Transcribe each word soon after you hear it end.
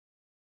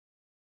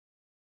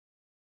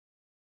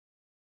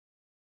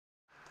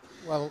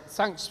Well,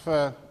 thanks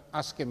for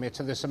asking me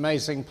to this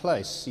amazing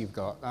place you've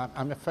got.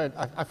 I'm afraid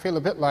I feel a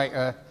bit like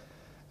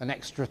an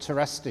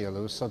extraterrestrial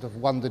who sort of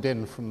wandered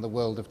in from the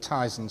world of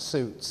ties and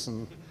suits,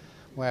 and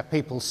where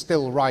people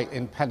still write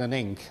in pen and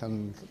ink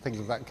and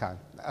things of that kind.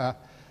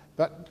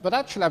 But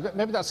actually,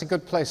 maybe that's a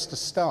good place to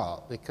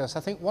start, because I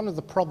think one of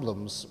the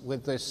problems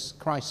with this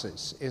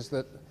crisis is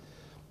that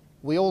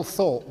we all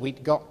thought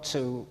we'd got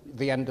to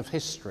the end of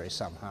history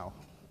somehow,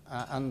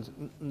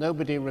 and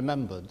nobody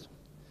remembered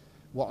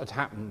what had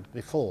happened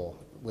before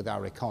with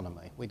our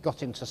economy. We'd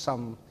got into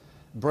some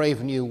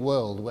brave new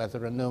world where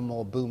there are no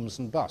more booms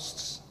and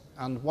busts.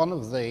 And one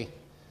of the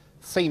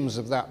themes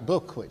of that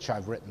book, which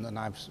I've written, and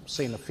I've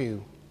seen a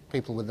few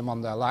people with them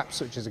on their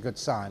laps, which is a good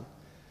sign,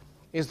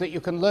 is that you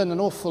can learn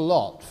an awful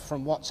lot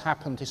from what's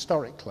happened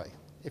historically.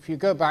 If you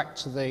go back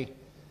to the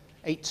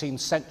 18th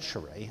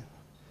century,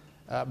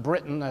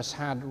 Britain has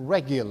had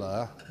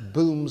regular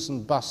booms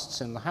and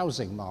busts in the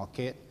housing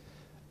market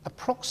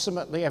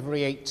approximately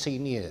every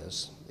 18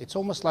 years. It's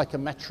almost like a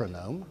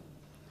metronome,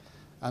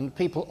 and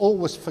people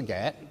always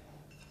forget,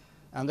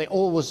 and they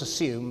always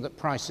assume that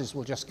prices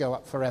will just go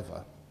up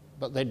forever.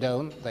 But they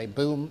don't. They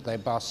boom, they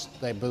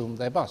bust, they boom,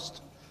 they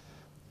bust.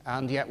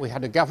 And yet we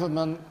had a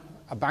government,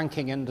 a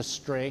banking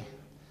industry,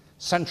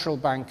 central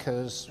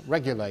bankers,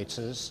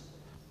 regulators,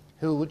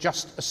 who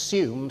just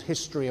assumed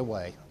history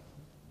away.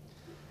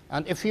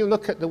 And if you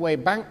look at the way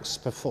banks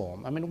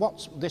perform, I mean,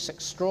 what's this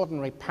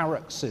extraordinary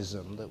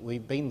paroxysm that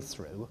we've been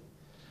through?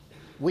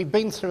 We've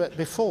been through it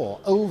before,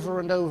 over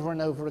and over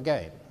and over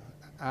again.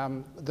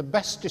 The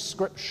best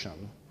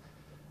description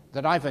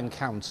that I've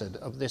encountered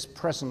of this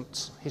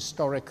present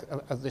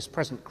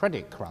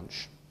credit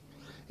crunch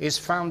is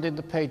found in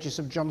the pages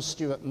of John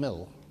Stuart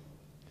Mill,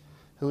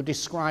 who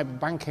described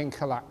banking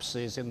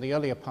collapses in the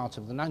earlier part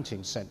of the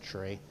 19th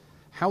century,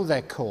 how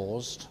they're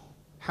caused,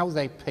 how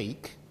they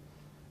peak,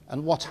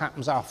 and what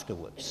happens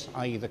afterwards,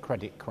 i.e. the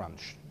credit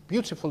crunch.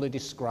 Beautifully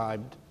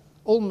described,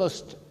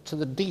 almost to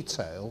the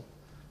detail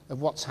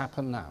of what's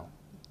happened now.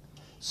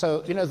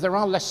 So, you know, there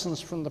are lessons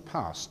from the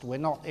past. We're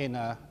not in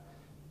a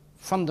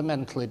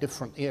fundamentally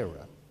different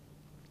era.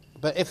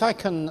 But if I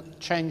can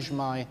change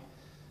my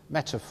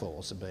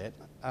metaphors a bit,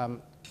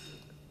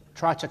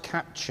 try to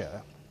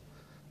capture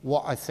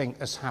what I think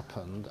has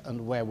happened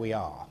and where we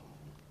are.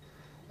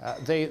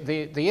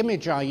 The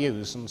image I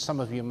use, and some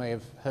of you may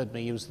have heard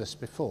me use this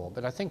before,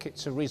 but I think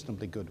it's a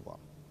reasonably good one,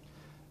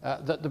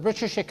 that the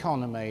British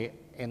economy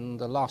in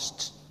the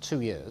last 2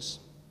 years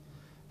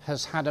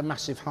has had a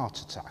massive heart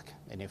attack,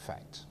 in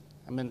effect.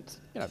 I mean,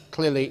 you know,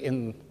 clearly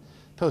in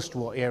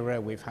post-war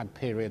era, we've had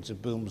periods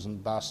of booms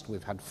and busts,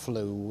 we've had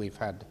flu, we've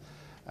had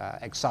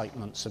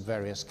excitements of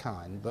various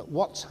kinds, but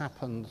what's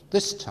happened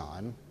this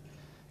time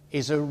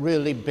is a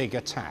really big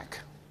attack.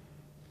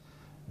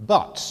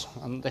 But,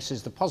 and this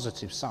is the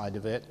positive side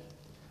of it,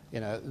 you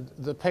know,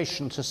 the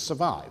patient has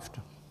survived.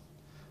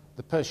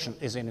 The patient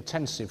is in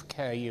intensive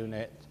care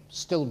unit,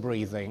 still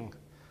breathing,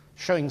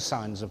 showing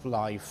signs of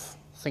life,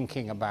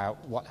 thinking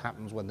about what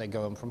happens when they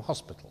go home from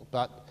hospital.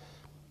 But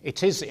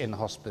it is in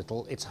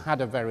hospital, it's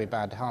had a very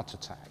bad heart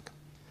attack.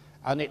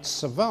 And it's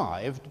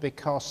survived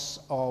because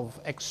of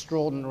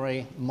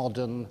extraordinary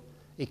modern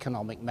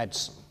economic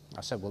medicine.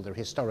 I said, well, there are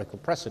historical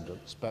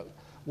precedents, but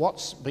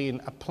what's been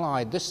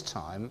applied this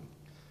time,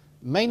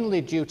 mainly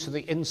due to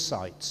the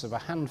insights of a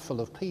handful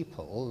of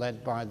people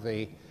led by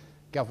the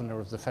governor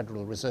of the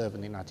Federal Reserve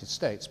in the United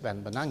States,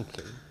 Ben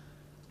Bernanke,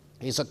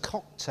 is a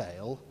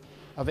cocktail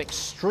of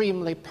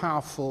extremely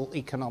powerful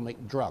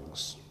economic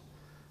drugs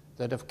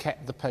that have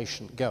kept the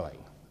patient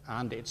going.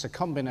 And it's a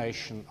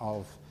combination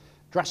of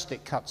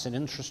drastic cuts in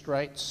interest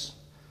rates,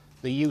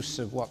 the use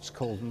of what's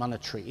called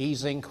monetary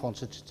easing,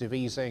 quantitative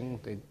easing,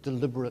 the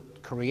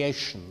deliberate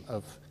creation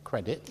of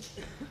credit,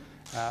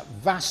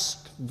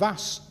 vast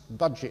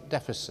budget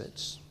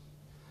deficits,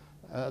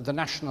 the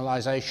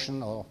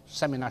nationalisation or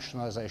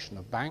semi-nationalisation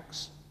of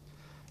banks,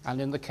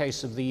 and in the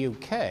case of the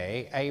UK,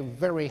 a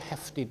very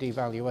hefty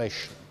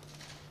devaluation,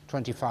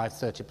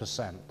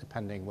 25–30%,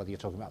 depending whether you're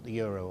talking about the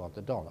euro or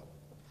the dollar.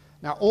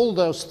 Now, all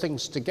those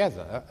things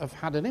together have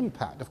had an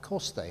impact, of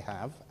course they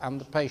have, and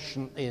the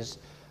patient is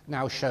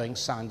now showing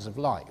signs of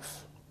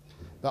life.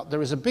 But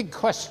there is a big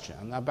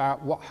question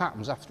about what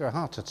happens after a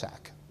heart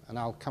attack, and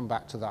I'll come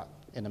back to that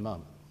in a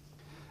moment.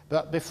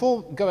 But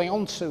before going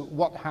on to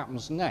what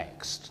happens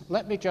next,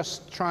 let me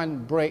just try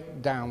and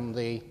break down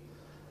the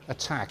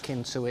attack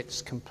into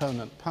its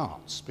component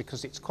parts,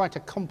 because it's quite a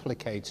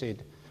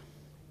complicated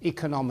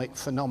economic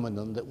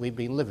phenomenon that we've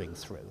been living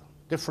through.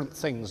 Different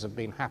things have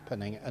been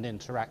happening and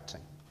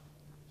interacting.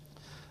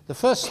 The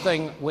first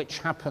thing which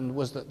happened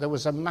was that there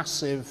was a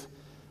massive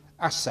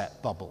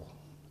asset bubble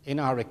in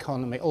our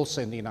economy,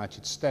 also in the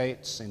United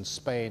States, in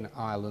Spain,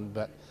 Ireland,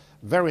 but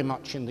very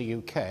much in the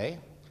UK,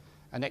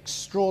 an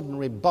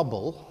extraordinary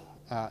bubble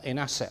in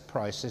asset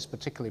prices,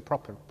 particularly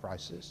property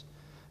prices.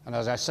 And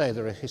as I say,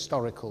 there are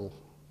historical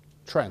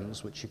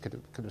trends which you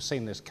could have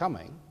seen this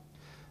coming,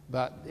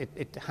 but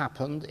it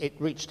happened. It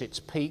reached its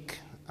peak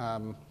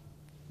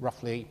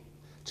roughly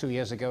 2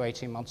 years ago,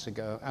 18 months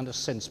ago, and has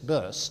since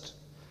burst.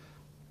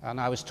 And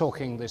I was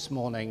talking this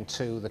morning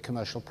to the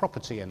commercial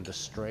property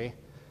industry.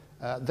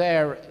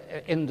 Their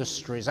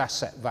industry's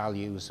asset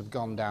values have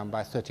gone down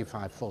by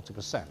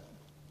 35–40%.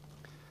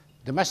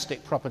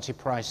 Domestic property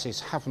prices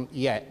haven't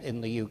yet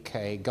in the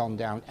UK gone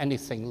down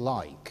anything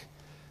like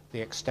the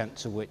extent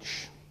to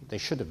which they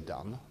should have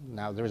done.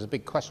 Now, there is a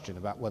big question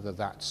about whether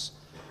that's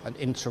an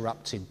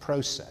interrupted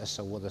process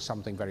or whether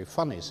something very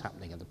funny is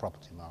happening in the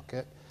property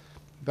market.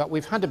 But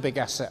we've had a big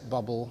asset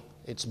bubble.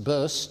 It's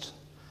burst.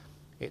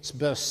 It's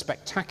burst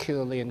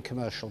spectacularly in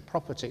commercial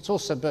property. It's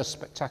also burst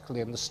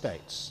spectacularly in the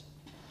States.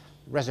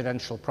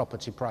 Residential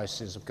property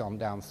prices have gone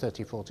down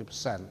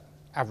 30–40%,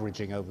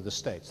 averaging over the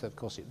States. Of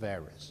course, it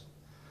varies.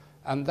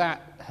 And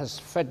that has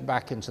fed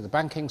back into the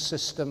banking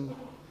system.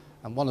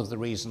 And one of the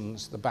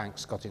reasons the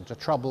banks got into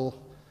trouble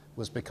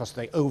was because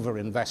they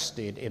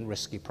overinvested in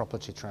risky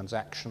property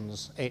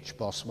transactions.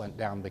 HBOS went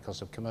down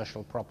because of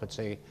commercial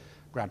property,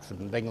 Bradford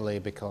and Bingley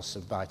because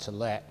of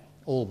buy-to-let,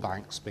 all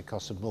banks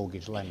because of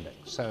mortgage lending.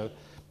 So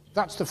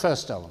that's the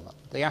first element,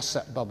 the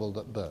asset bubble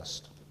that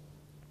burst.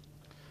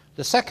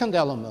 The second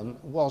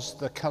element was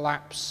the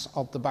collapse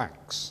of the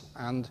banks,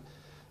 and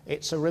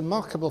it's a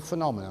remarkable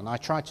phenomenon. I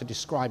try to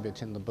describe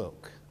it in the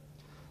book,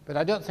 but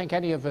I don't think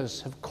any of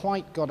us have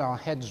quite got our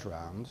heads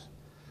round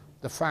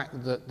the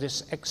fact that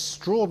this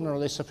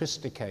extraordinarily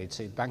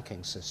sophisticated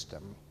banking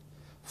system,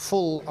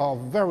 full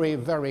of very,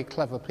 very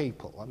clever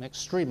people, and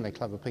extremely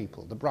clever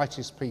people, the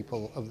brightest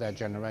people of their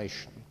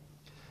generation,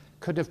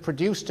 could have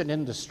produced an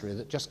industry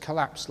that just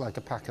collapsed like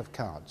a pack of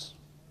cards.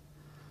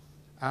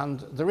 And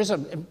there is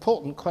an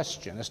important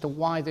question as to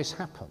why this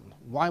happened.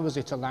 Why was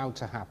it allowed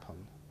to happen?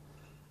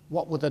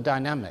 What were the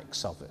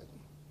dynamics of it?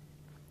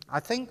 I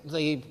think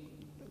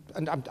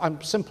and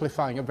I'm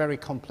simplifying a very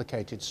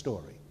complicated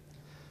story,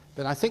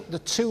 but I think the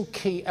two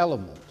key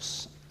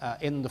elements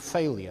in the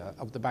failure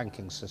of the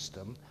banking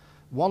system,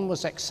 one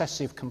was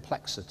excessive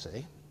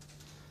complexity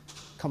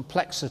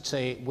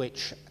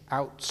which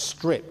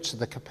outstripped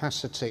the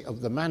capacity of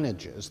the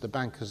managers, the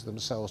bankers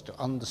themselves, to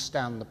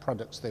understand the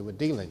products they were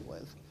dealing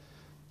with,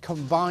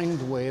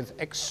 combined with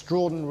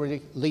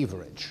extraordinary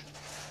leverage.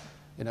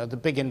 You know, the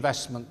big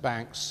investment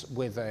banks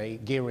with a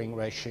gearing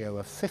ratio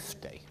of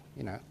 50,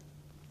 you know,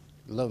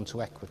 loan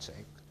to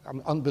equity,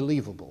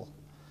 unbelievable.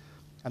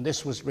 And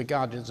this was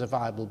regarded as a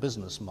viable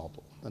business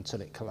model until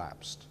it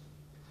collapsed.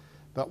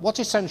 But what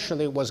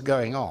essentially was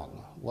going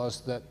on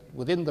was that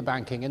within the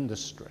banking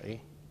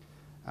industry,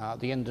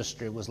 the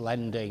industry was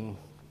lending,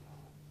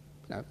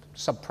 you know,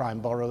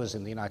 subprime borrowers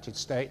in the United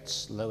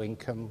States,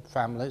 low-income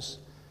families.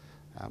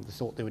 They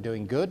thought they were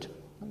doing good.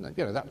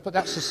 You know, but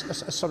that's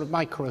a sort of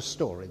micro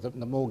story,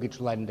 the mortgage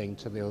lending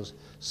to those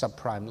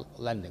subprime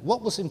lending.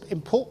 What was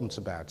important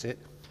about it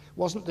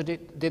wasn't that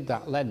it did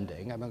that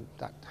lending, I mean,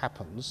 that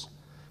happens,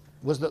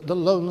 was that the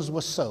loans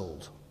were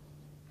sold.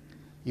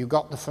 You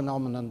got the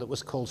phenomenon that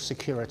was called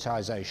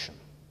securitization.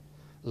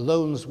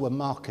 Loans were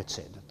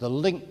marketed. The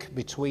link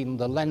between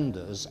the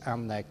lenders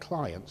and their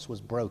clients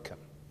was broken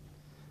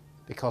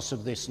because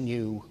of this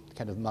new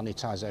kind of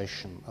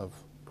monetization of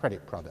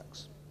credit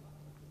products.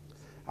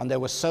 And they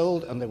were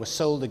sold, and they were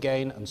sold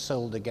again,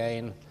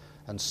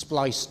 and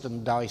spliced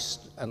and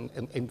diced and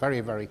in very,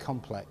 very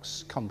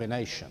complex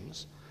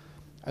combinations.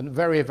 And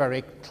very,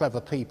 very clever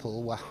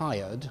people were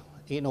hired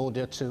in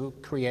order to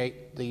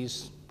create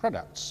these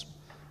products.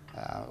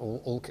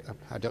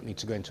 I don't need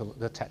to go into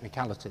the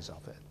technicalities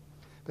of it.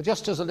 But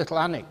just as a little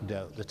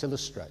anecdote that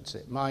illustrates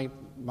it, my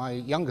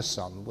youngest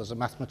son was a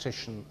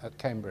mathematician at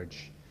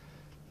Cambridge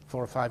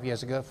 4 or 5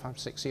 years ago, 5,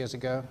 6 years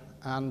ago,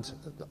 and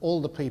all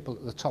the people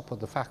at the top of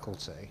the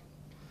faculty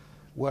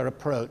were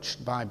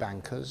approached by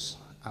bankers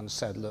and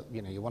said, look,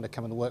 you know, you want to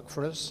come and work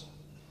for us?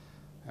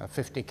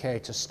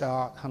 50K to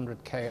start,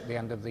 100K at the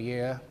end of the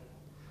year.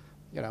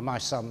 You know, my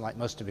son, like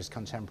most of his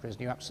contemporaries,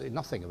 knew absolutely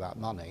nothing about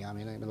money. I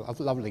mean, he was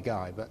a lovely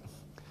guy, but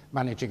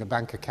managing a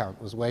bank account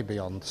was way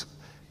beyond.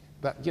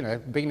 But, you know,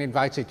 being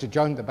invited to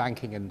join the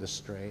banking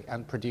industry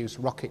and produce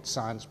rocket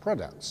science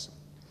products.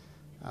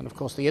 And of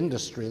course, the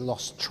industry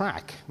lost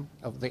track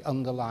of the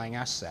underlying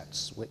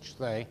assets which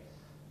they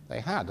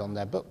had on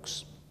their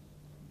books.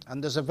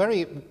 And there's a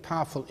very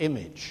powerful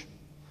image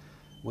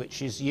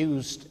which is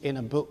used in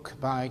a book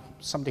by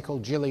somebody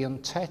called Gillian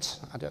Tett.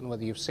 I don't know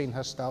whether you've seen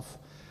her stuff.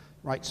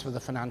 Writes for the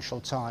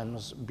Financial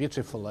Times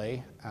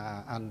beautifully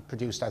and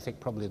produced, I think,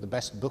 probably the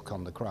best book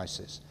on the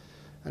crisis.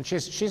 And she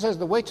says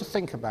the way to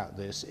think about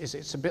this is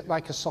it's a bit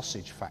like a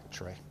sausage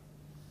factory.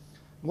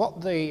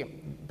 What the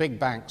big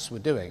banks were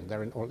doing,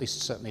 or at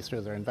least certainly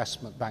through their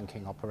investment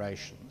banking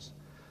operations,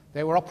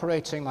 they were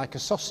operating like a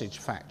sausage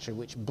factory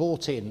which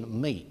bought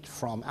in meat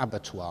from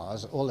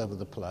abattoirs all over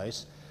the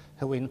place,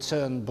 who in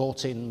turn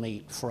bought in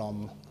meat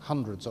from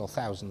hundreds or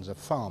thousands of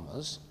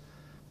farmers,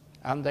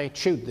 and they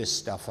chewed this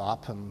stuff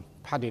up and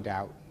padded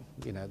out,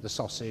 you know, the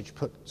sausage,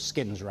 put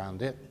skins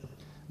around it,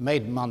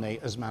 made money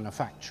as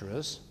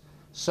manufacturers,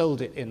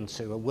 sold it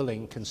into a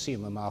willing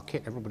consumer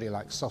market. Everybody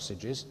likes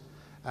sausages.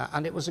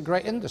 And it was a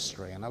great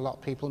industry, and a lot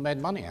of people made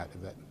money out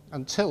of it,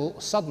 until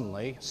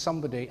suddenly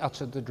somebody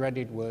uttered the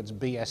dreaded words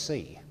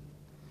BSE.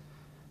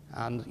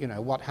 And, you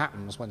know, what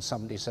happens when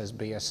somebody says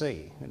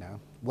BSE? You know,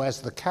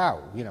 where's the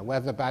cow? You know, where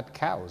are the bad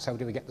cows? How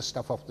do we get the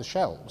stuff off the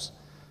shelves?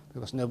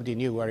 Because nobody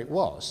knew where it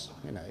was.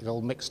 You know, it's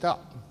all mixed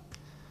up.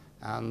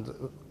 And,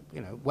 you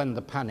know, when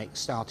the panic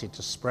started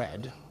to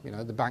spread, you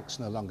know, the banks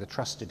no longer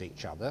trusted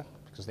each other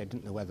because they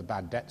didn't know where the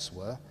bad debts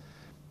were.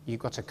 You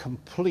got a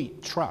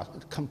complete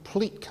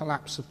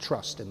collapse of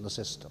trust in the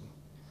system.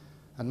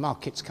 And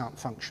markets can't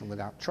function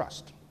without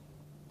trust.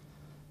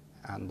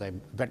 And they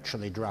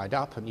eventually dried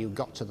up, and you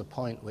got to the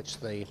point which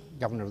the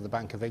Governor of the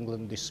Bank of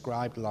England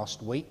described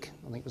last week,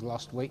 I think it was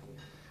last week,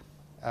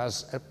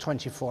 as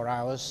 24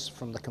 hours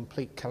from the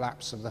complete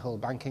collapse of the whole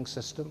banking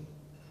system,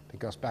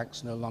 because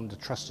banks no longer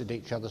trusted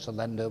each other to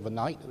lend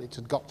overnight. It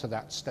had got to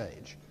that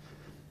stage.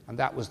 And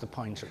that was the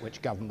point at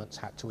which governments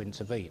had to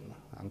intervene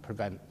and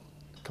prevent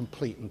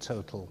complete and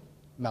total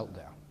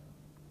meltdown.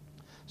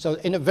 So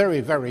in a very,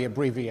 very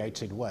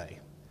abbreviated way,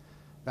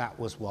 that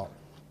was what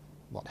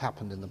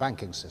happened in the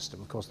banking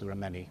system. Of course, there are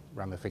many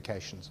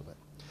ramifications of it.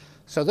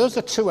 So those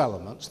are two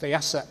elements, the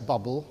asset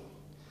bubble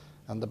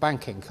and the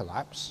banking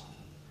collapse.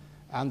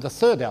 And the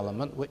third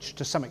element, which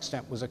to some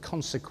extent was a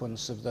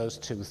consequence of those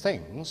two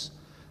things,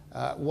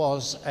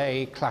 was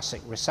a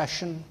classic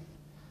recession.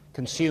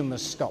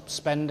 Consumers stopped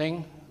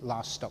spending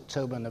last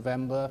October,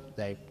 November.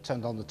 They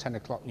turned on the 10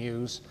 o'clock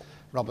news,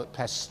 Robert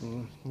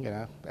Peston, you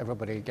know,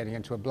 everybody getting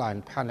into a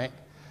blind panic.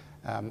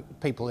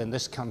 People in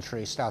this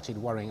country started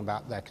worrying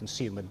about their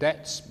consumer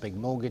debts, big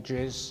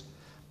mortgages,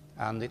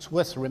 and it's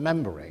worth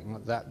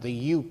remembering that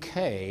the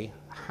UK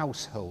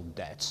household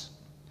debt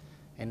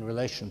in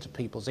relation to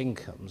people's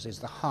incomes is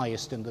the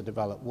highest in the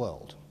developed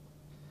world,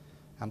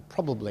 and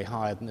probably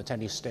higher than at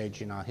any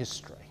stage in our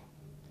history.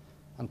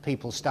 And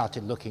people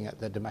started looking at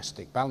their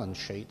domestic balance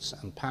sheets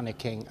and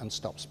panicking and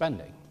stopped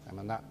spending. I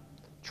mean, that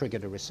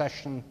triggered a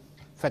recession,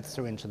 fed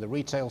through into the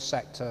retail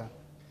sector.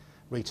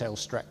 Retail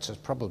sector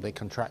probably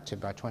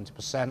contracted by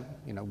 20%,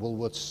 you know,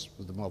 Woolworths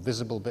were the more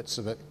visible bits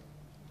of it.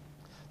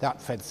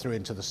 That fed through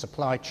into the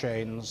supply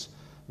chains,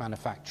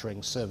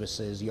 manufacturing,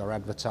 services, your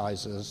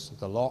advertisers,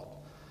 the lot.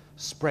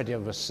 Spread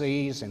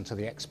overseas into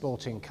the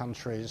exporting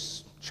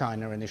countries,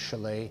 China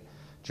initially,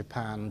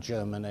 Japan,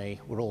 Germany,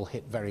 were all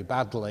hit very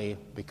badly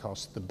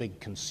because the big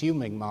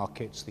consuming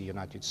markets, the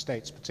United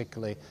States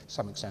particularly, to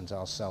some extent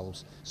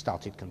ourselves,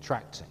 started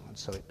contracting, and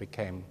so it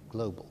became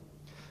global.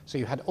 So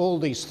you had all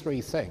these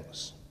three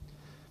things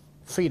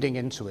feeding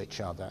into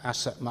each other: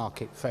 asset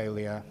market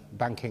failure,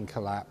 banking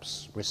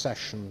collapse,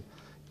 recession,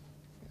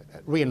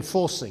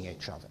 reinforcing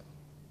each other.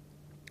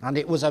 And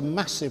it was a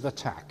massive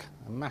attack,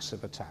 a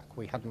massive attack.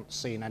 We hadn't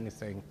seen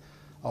anything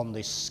on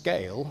this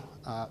scale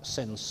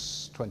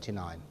since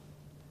 29,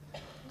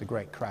 the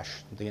great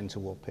crash of the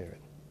interwar period.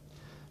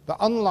 But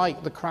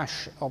unlike the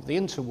crash of the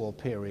interwar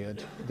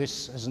period,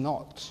 this has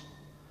not,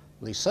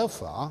 at least so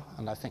far,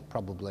 and I think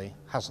probably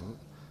hasn't,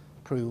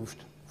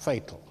 proved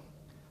fatal.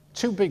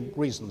 Two big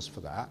reasons for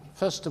that.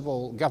 First of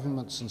all,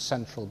 governments and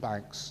central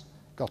banks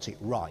got it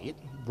right,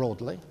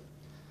 broadly.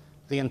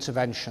 The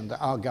intervention that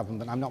our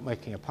government, I'm not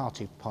making a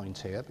party point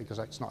here because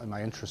it's not in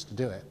my interest to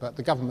do it, but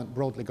the government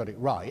broadly got it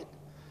right.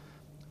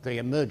 The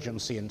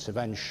emergency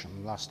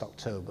intervention last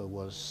October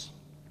was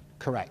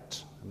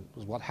correct, and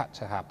was what had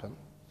to happen.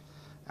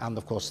 And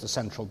of course the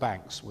central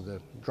banks were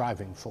the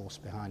driving force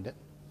behind it.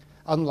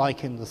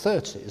 Unlike in the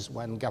 30s,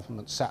 when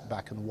governments sat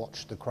back and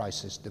watched the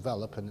crisis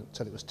develop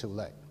until it was too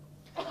late.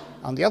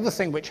 And the other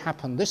thing which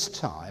happened this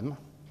time,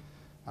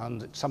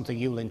 and it's something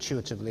you'll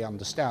intuitively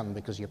understand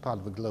because you're part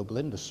of a global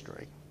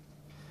industry,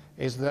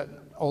 is that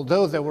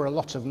although there were a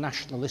lot of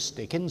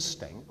nationalistic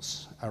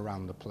instincts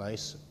around the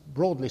place,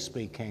 broadly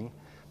speaking,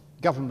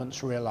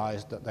 governments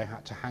realized that they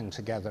had to hang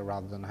together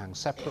rather than hang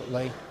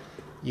separately.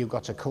 You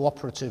got a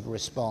cooperative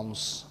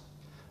response.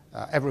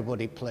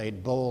 Everybody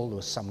played ball. There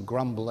was some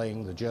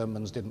grumbling. The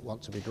Germans didn't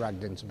want to be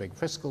dragged into big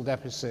fiscal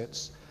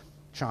deficits.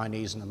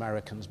 Chinese and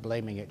Americans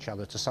blaming each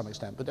other to some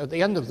extent. But at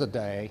the end of the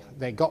day,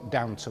 they got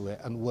down to it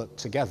and worked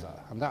together.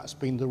 And that's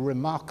been the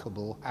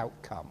remarkable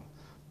outcome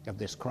of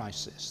this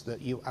crisis,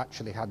 that you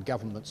actually had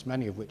governments,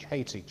 many of which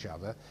hate each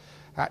other,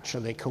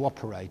 actually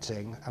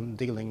cooperating and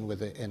dealing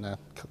with it in a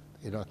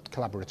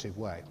collaborative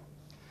way.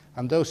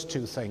 And those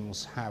two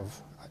things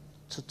have,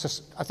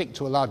 I think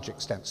to a large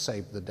extent,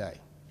 saved the day.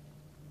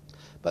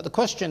 But the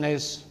question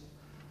is,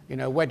 you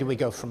know, where do we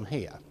go from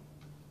here?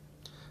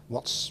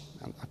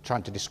 I'm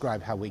trying to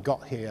describe how we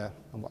got here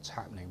and what's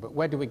happening, but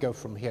where do we go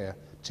from here,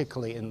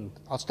 particularly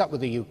I'll start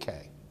with the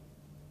UK.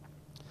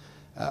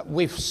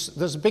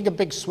 There's been a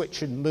big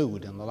switch in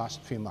mood in the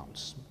last few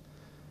months.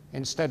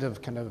 Instead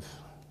of kind of,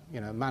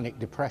 you know, manic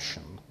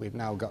depression, we've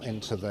now got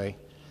into the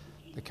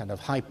kind of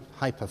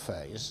hyper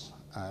phase,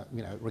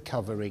 you know,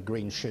 recovery,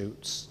 green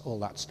shoots, all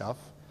that stuff.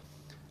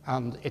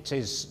 And it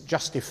is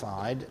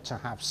justified to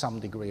have some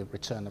degree of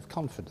return of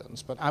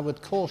confidence, but I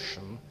would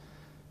caution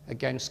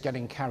against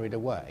getting carried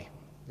away.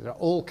 There are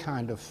all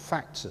kinds of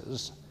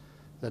factors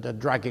that are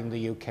dragging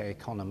the UK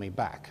economy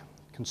back.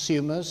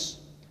 Consumers,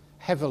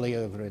 heavily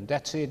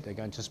over-indebted. They're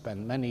going to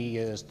spend many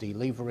years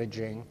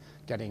deleveraging,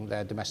 getting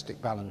their domestic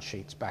balance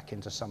sheets back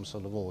into some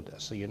sort of order.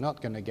 So you're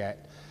not going to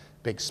get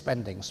big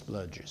spending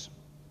splurges.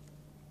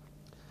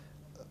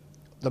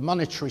 The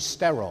monetary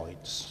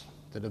steroids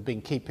that have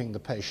been keeping the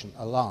patient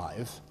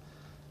alive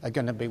are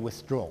going to be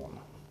withdrawn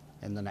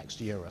in the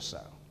next year or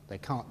so. They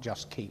can't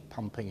just keep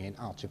pumping in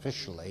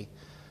artificially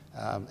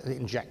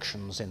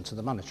injections into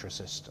the monetary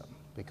system,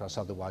 because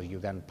otherwise you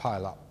then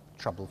pile up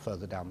trouble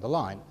further down the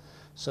line.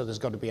 So there's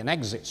got to be an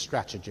exit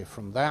strategy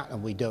from that,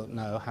 and we don't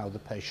know how the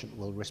patient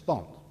will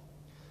respond.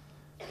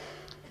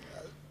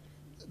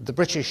 The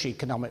British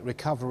economic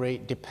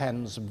recovery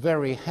depends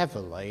very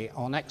heavily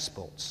on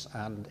exports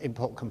and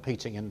import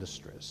competing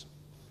industries,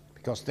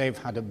 because they've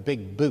had a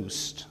big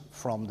boost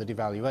from the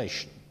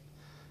devaluation,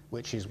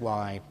 which is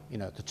why, you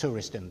know, the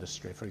tourist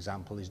industry, for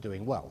example, is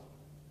doing well.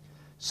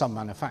 Some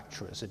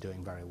manufacturers are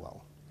doing very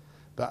well.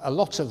 But a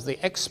lot of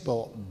the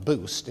export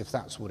boost, if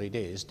that's what it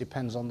is,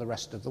 depends on the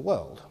rest of the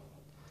world.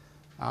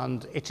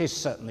 And it is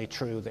certainly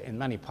true that in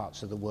many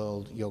parts of the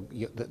world,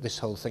 that this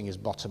whole thing is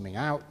bottoming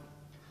out.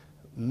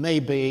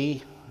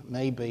 Maybe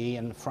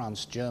in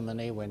France,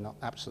 Germany, we're not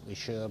absolutely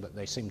sure, but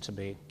they seem to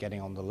be getting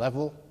on the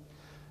level.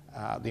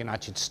 The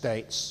United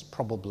States,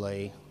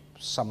 probably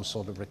some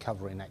sort of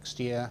recovery next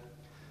year.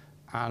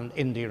 And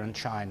India and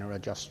China are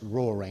just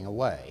roaring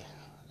away.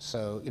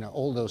 So, you know,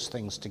 all those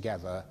things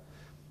together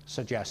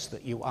suggest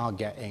that you are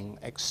getting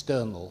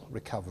external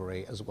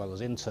recovery as well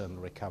as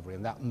internal recovery,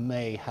 and that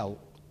may help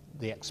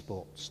the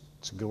exports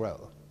to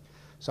grow.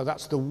 So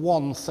that's the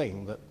one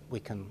thing that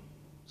we can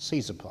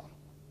seize upon.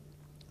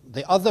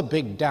 The other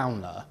big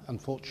downer,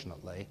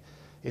 unfortunately,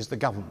 is the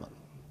government.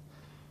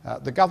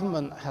 The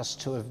government has,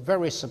 to a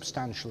very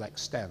substantial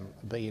extent,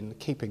 been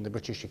keeping the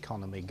British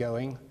economy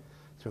going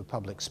through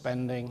public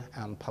spending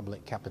and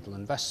public capital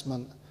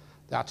investment.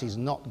 That is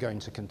not going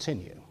to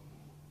continue.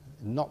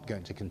 Not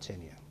going to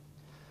continue.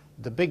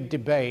 The big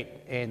debate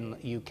in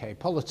UK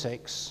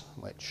politics,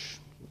 which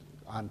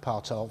I'm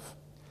part of,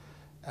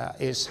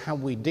 is how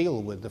we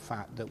deal with the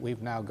fact that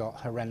we've now got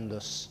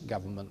horrendous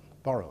government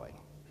borrowing.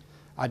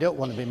 I don't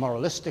want to be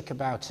moralistic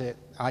about it.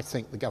 I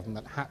think the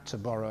government had to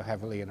borrow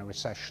heavily in a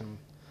recession.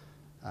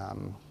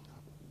 And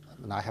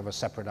I have a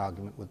separate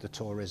argument with the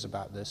Tories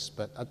about this,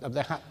 but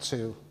they had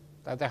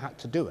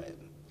to do it.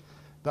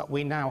 But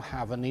we now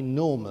have an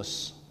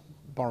enormous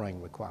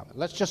borrowing requirement.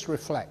 Let's just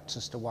reflect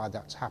as to why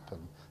that's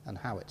happened and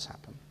how it's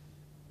happened.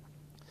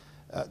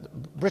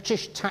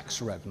 British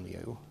tax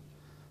revenue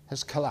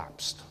has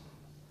collapsed.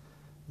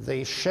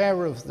 The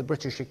share of the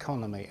British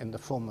economy in the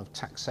form of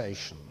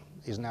taxation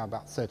is now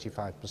about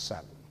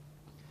 35%.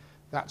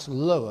 That's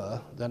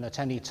lower than at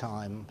any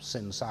time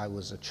since I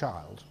was a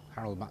child,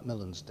 Harold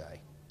Macmillan's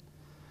day.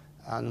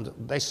 And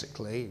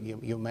basically,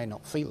 you may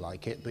not feel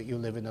like it, but you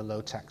live in a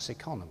low-tax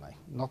economy,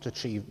 not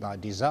achieved by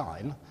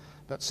design,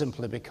 but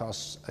simply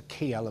because a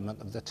key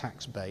element of the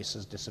tax base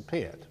has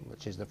disappeared,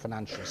 which is the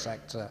financial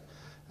sector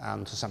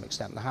and, to some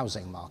extent, the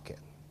housing market.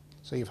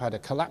 So you've had a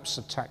collapse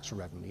of tax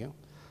revenue,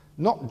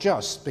 not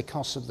just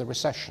because of the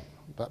recession,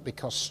 but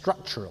because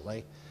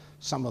structurally,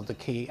 some of the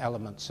key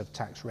elements of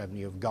tax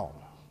revenue have gone.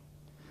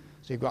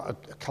 So you've got a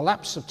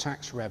collapse of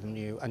tax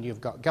revenue, and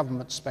you've got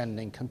government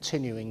spending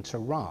continuing to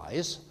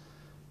rise.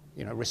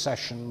 You know,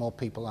 recession, more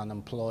people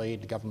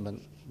unemployed,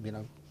 government, you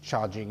know,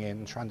 charging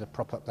in, trying to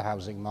prop up the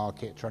housing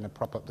market, trying to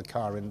prop up the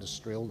car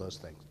industry, all those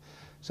things.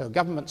 So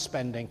government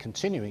spending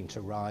continuing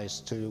to rise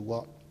to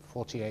what,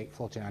 48,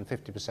 49,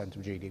 50%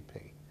 of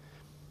GDP.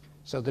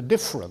 So the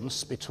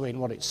difference between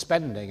what it's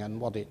spending and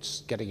what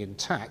it's getting in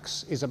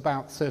tax is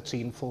about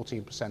 13,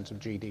 14% of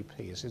GDP.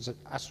 It's an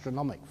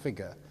astronomical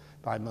figure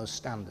by most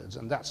standards,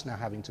 and that's now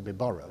having to be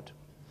borrowed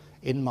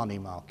in money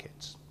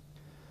markets.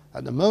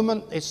 At the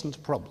moment, it isn't a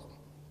problem.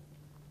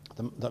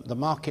 The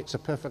markets are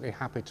perfectly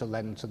happy to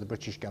lend to the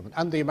British government,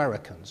 and the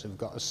Americans who've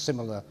got a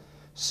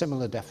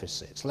similar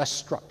deficit. It's less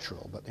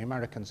structural, but the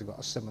Americans have got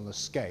a similar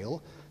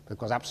scale,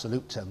 because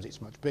absolute terms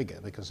it's much bigger,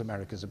 because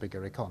America's a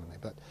bigger economy.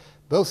 But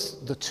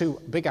both the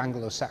two big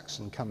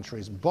Anglo-Saxon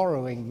countries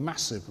borrowing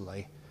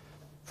massively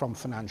from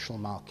financial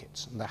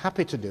markets. And they're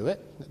happy to do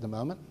it at the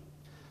moment,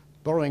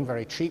 borrowing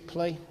very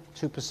cheaply,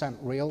 2%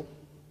 real.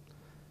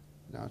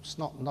 No, it's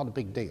not a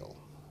big deal.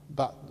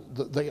 But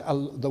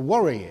the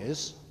worry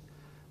is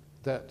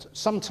that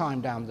sometime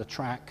down the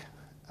track,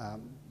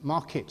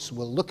 markets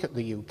will look at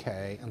the UK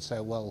and say,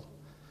 well,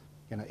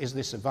 you know, is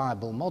this a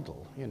viable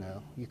model? You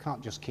know, you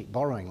can't just keep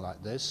borrowing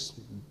like this.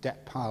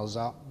 Debt piles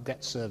up,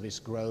 debt service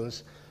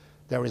grows.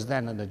 There is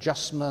then an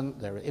adjustment,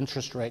 their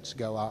interest rates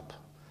go up.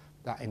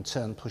 That in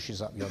turn pushes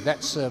up your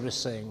debt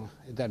servicing.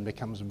 It then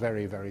becomes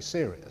very, very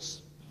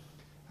serious.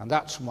 And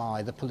that's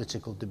why the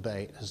political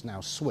debate has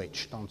now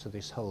switched onto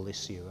this whole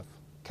issue of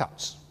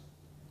cuts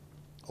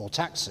or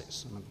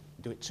taxes. I mean,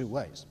 do it two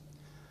ways.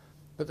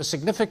 But the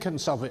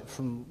significance of it,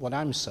 from what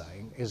I'm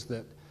saying, is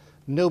that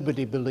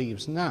nobody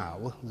believes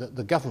now that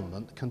the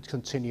government can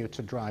continue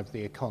to drive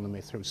the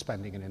economy through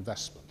spending and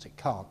investment. It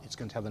can't. It's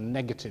going to have a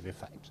negative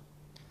effect.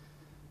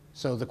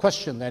 So the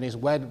question then is,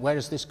 where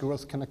is this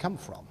growth going to come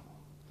from?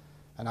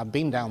 And I've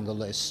been down the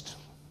list,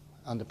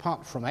 and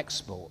apart from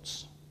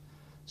exports,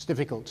 it's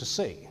difficult to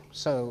see.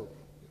 So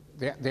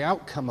the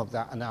outcome of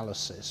that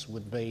analysis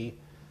would be,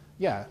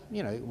 yeah,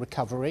 you know,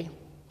 recovery,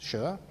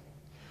 sure,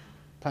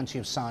 plenty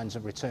of signs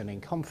of returning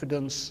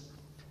confidence,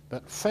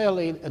 but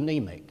fairly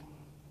anemic.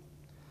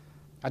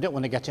 I don't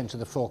want to get into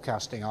the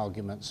forecasting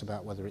arguments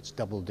about whether it's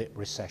double-dip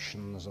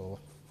recessions or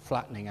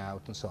flattening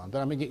out and so on,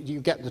 but I mean,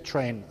 you get the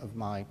train of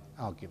my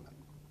argument.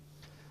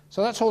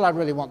 So that's all I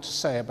really want to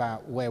say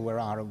about where we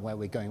are and where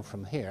we're going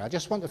from here. I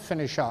just want to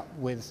finish up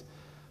with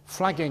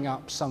flagging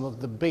up some of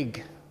the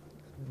big,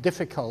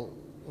 difficult,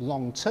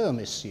 long-term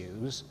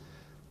issues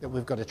that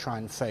we've got to try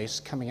and face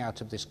coming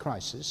out of this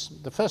crisis.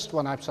 The first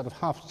one I've sort of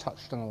half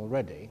touched on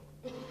already,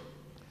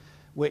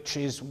 which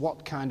is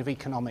what kind of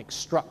economic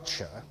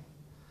structure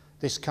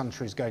this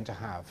country is going to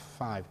have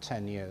 5,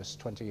 10 years,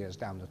 20 years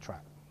down the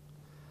track.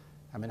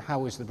 I mean,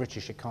 how is the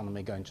British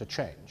economy going to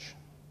change?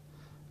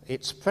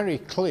 It's very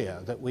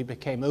clear that we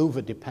became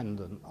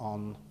over-dependent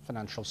on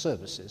financial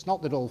services.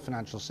 Not that all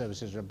financial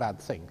services are a bad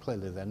thing,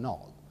 clearly they're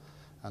not,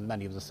 and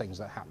many of the things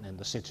that happen in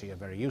the city are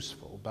very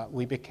useful, but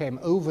we became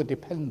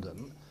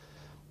over-dependent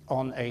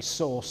on a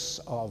source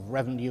of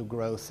revenue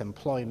growth,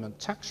 employment,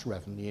 tax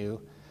revenue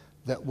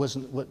that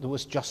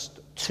was just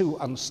too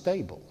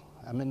unstable.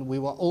 I mean, we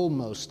were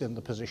almost in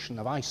the position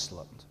of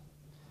Iceland,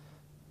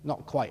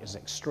 not quite as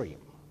extreme,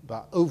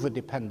 but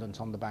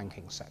over-dependent on the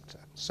banking sector.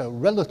 So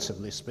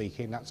relatively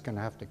speaking, that's going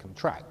to have to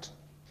contract.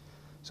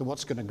 So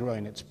what's going to grow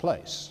in its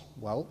place?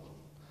 Well,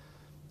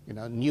 you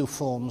know, new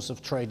forms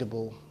of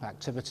tradable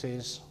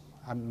activities,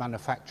 and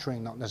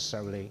manufacturing, not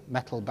necessarily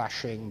metal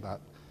bashing,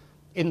 but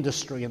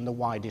industry in the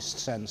widest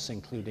sense,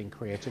 including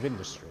creative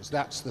industries.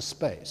 That's the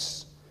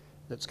space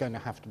that's going to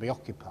have to be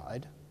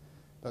occupied.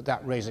 But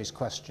that raises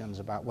questions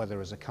about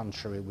whether as a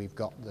country we've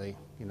got the,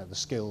 you know, the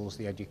skills,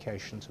 the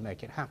education to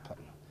make it happen.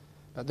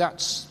 But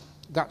that's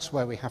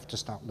where we have to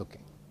start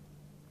looking.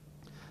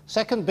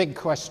 Second big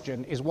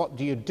question is, what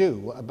do you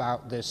do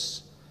about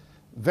this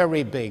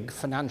very big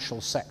financial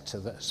sector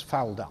that's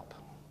fouled up,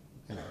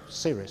 you know,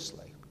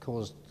 seriously,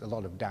 caused a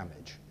lot of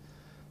damage?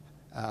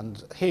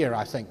 And here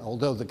I think,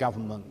 although the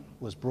government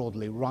was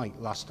broadly right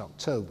last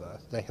October,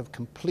 they have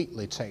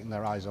completely taken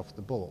their eyes off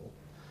the ball.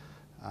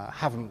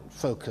 Haven't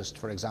focused,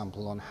 for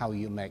example, on how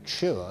you make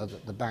sure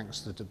that the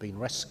banks that have been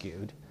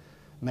rescued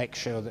make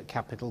sure that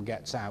capital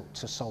gets out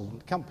to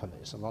solvent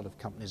companies. A lot of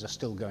companies are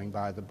still going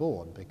by the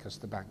board because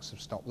the banks have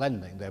stopped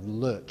lending. They've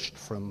lurched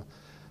from,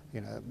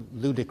 you know,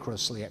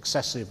 ludicrously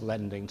excessive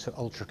lending to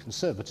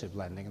ultra-conservative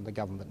lending, and the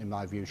government, in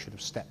my view, should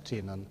have stepped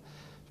in and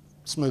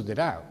smoothed it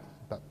out,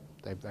 but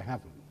they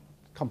haven't.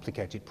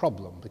 Complicated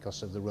problem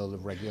because of the role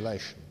of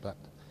regulation, but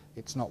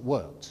it's not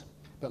worked.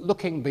 But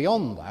looking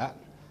beyond that,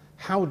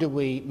 how do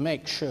we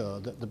make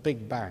sure that the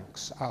big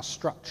banks are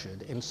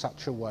structured in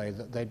such a way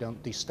that they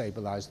don't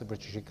destabilize the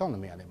British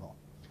economy anymore?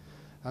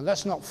 And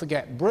let's not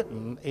forget,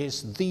 Britain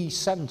is the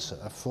center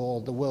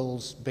for the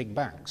world's big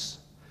banks.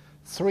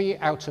 3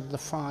 out of the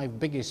 5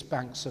 biggest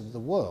banks of the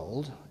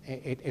world,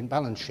 in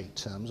balance sheet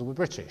terms, were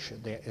British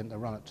in the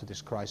run-up to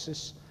this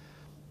crisis.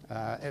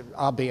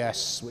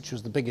 RBS, which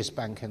was the biggest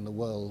bank in the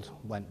world,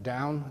 went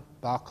down.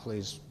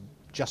 Barclays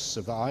just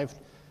survived.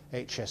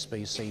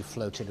 HSBC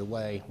floated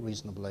away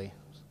reasonably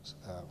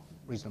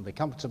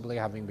comfortably,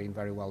 having been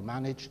very well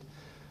managed.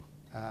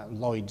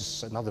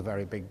 Lloyd's, another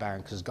very big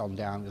bank, has gone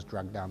down, was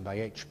dragged down by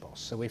HBOS.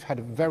 So we've had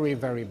a very,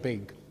 very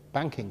big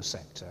banking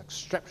sector,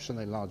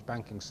 exceptionally large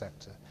banking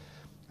sector.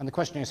 And the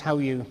question is how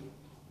you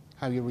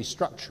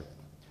restructure it.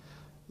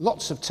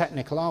 Lots of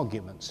technical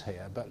arguments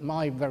here, but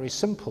my very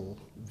simple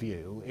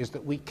view is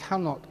that we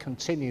cannot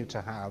continue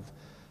to have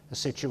a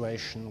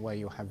situation where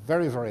you have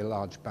very, very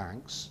large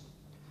banks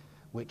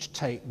which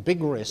take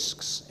big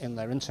risks in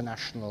their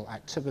international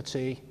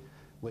activity,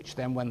 which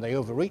then, when they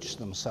overreach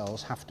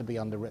themselves, have to be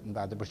underwritten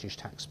by the British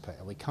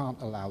taxpayer. We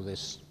can't allow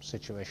this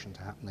situation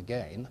to happen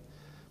again.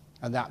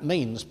 And that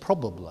means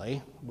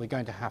probably we're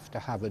going to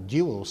have a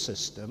dual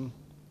system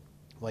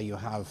where you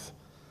have,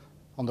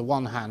 on the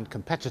one hand,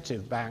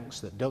 competitive banks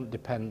that don't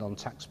depend on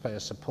taxpayer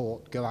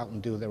support, go out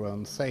and do their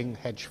own thing,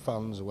 hedge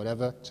funds or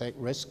whatever, take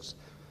risks,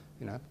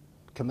 you know,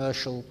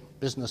 commercial,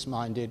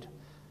 business-minded,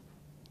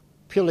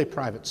 purely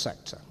private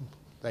sector.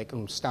 They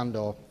can stand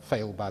or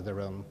fail by their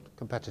own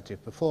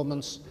competitive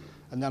performance.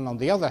 And then on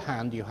the other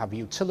hand, you have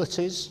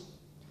utilities,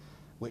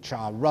 which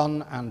are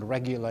run and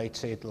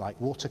regulated like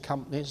water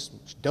companies,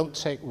 which don't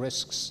take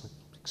risks,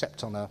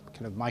 except on a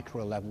kind of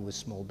micro level with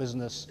small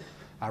business,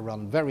 are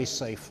run very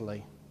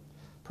safely,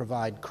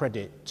 provide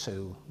credit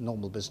to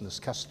normal business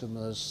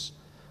customers,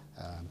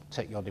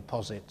 take your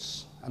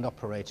deposits, and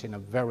operate in a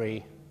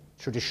very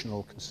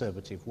traditional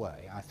conservative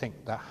way. I think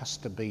there has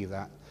to be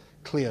that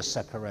clear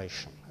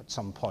separation at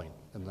some point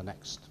in the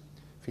next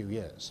few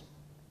years.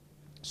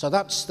 So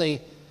that's the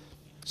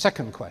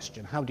second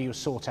question. How do you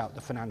sort out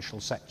the financial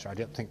sector? I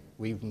don't think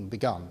we've even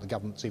begun, the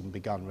government's even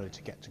begun really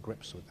to get to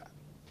grips with that.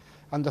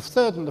 And the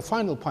third and the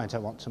final point I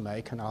want to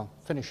make, and I'll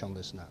finish on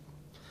this note,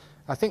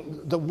 I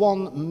think the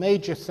one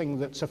major thing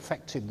that's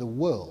affected the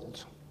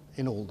world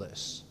in all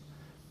this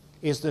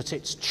is that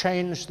it's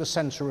changed the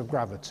centre of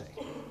gravity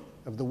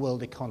of the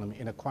world economy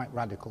in a quite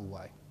radical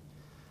way.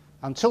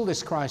 Until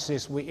this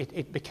crisis,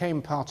 it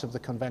became part of the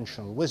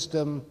conventional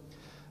wisdom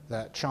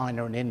that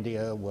China and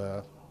India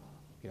were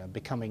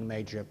becoming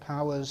major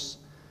powers.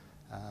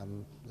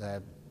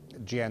 Their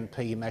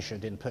GNP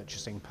measured in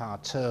purchasing power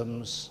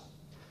terms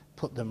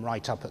put them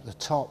right up at the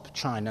top.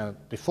 China,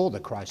 before the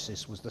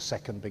crisis, was the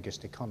second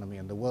biggest economy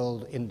in the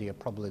world. India,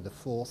 probably the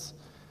fourth,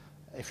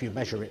 if you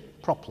measure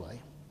it properly.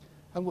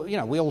 And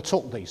we all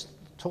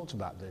talked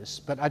about this,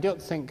 but I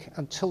don't think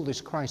until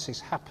this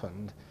crisis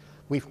happened,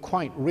 we've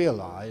quite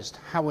realized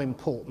how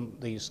important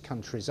these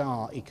countries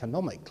are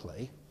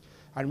economically.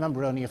 I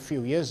remember only a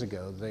few years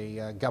ago,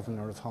 the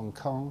governor of Hong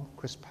Kong,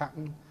 Chris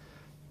Patten,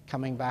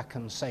 coming back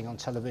and saying on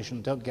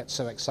television, don't get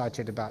so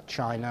excited about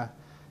China.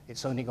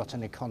 It's only got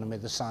an economy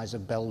the size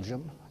of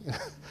Belgium.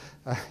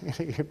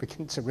 You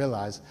begin to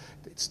realize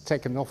it's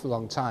taken an awful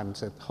long time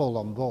to haul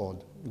on board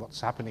what's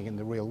happening in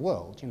the real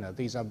world.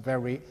 These are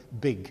very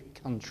big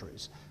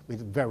countries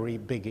with very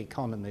big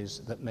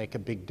economies that make a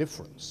big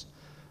difference.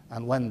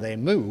 And when they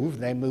move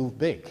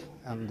big,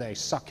 and they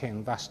suck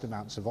in vast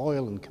amounts of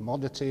oil and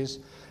commodities.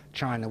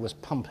 China was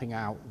pumping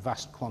out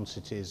vast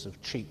quantities of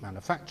cheap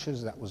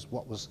manufactures. That was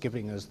what was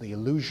giving us the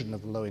illusion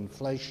of low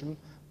inflation.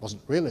 It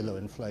wasn't really low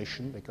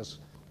inflation because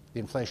the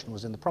inflation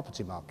was in the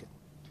property market.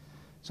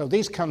 So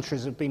these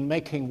countries have been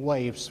making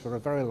waves for a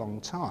very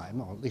long time,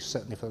 or at least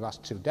certainly for the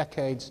last 2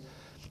 decades.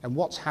 And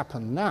what's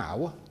happened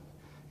now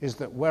is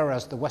that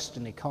whereas the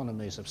Western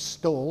economies have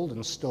stalled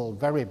and stalled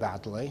very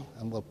badly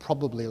and will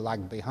probably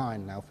lag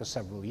behind now for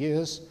several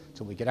years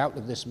till we get out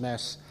of this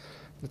mess,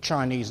 the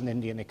Chinese and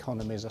Indian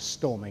economies are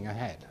storming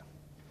ahead.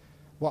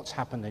 What's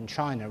happened in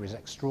China is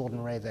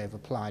extraordinary. They've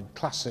applied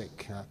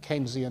classic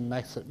Keynesian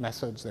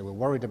methods. They were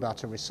worried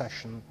about a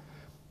recession.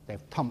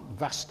 They've pumped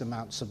vast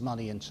amounts of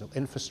money into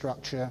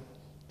infrastructure,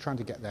 trying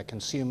to get their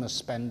consumers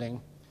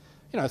spending.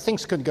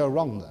 Things could go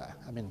wrong there.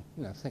 I mean,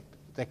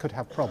 they could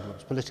have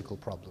problems, political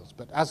problems.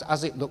 But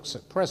as it looks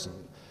at present,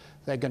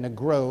 they're going to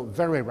grow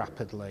very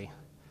rapidly,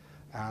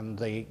 and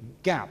the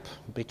gap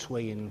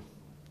between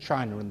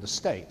China and the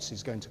States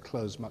is going to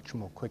close much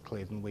more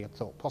quickly than we had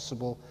thought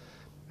possible,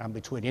 and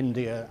between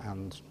India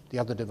and the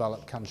other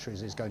developed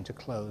countries is going to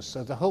close.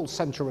 So the whole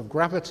center of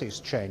gravity is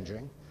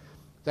changing.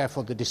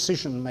 Therefore, the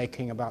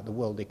decision-making about the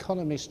world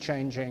economy is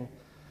changing,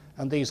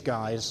 and these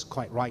guys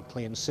quite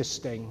rightly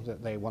insisting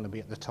that they want to be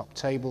at the top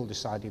table,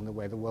 deciding the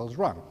way the world's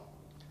run.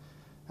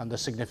 And the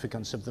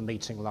significance of the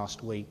meeting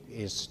last week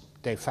is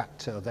de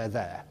facto they're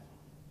there,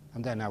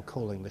 and they're now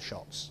calling the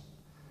shots.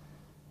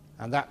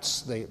 And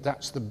that's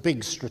the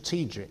big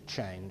strategic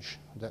change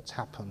that's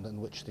happened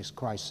and which this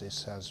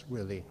crisis has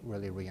really,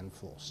 really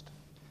reinforced.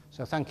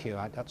 So thank you.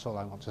 That's all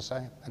I want to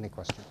say. Any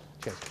questions?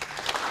 Cheers.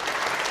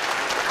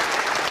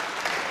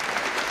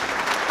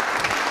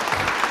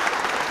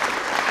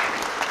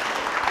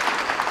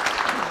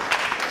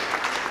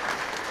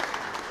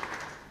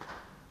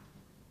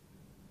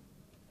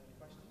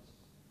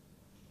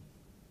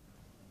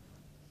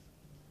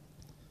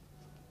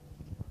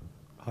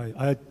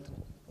 Hi.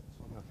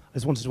 I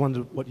just wanted to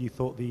wonder what you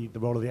thought the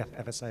role of the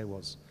FSA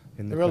was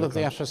in the role of the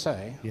crunch.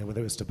 FSA? Yeah, whether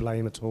it was to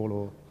blame at all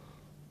or...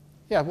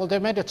 Yeah, well, they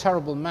made a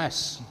terrible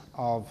mess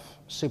of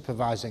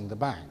supervising the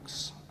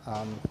banks.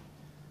 And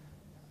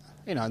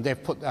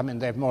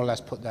they've more or less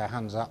put their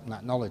hands up and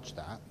acknowledged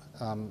that.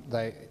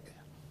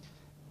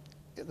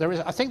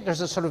 I think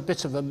there's a sort of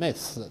bit of a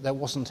myth that there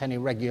wasn't any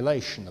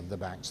regulation of the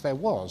banks. There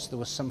was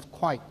some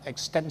quite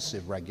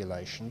extensive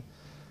regulation.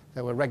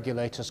 There were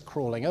regulators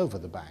crawling over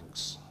the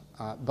banks,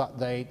 but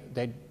they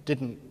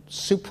didn't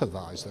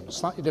supervise them.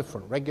 Slightly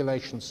different.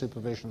 Regulation,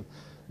 supervision,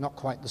 not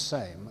quite the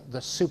same.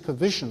 The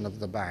supervision of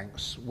the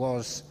banks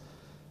was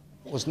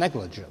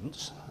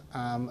negligent,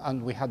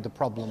 and we had the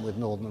problem with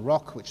Northern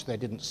Rock, which they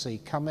didn't see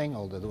coming,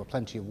 although there were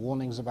plenty of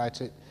warnings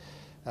about it.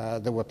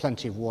 There were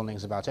plenty of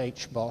warnings about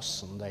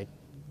HBOS, and they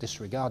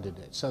disregarded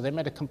it. So they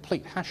made a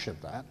complete hash of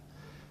that.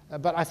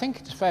 But I think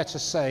it's fair to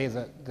say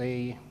that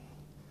the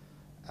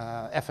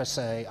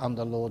FSA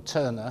under Lord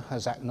Turner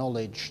has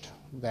acknowledged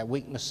their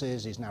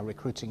weaknesses, is now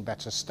recruiting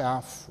better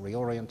staff,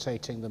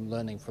 reorientating them,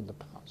 learning from the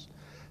past.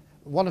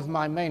 One of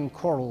my main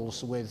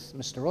quarrels with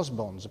Mr.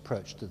 Osborne's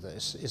approach to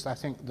this is I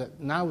think that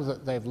now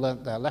that they've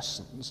learnt their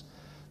lessons,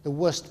 the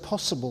worst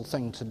possible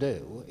thing to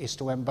do is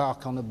to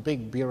embark on a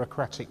big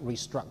bureaucratic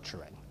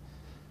restructuring.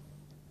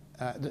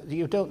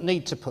 You don't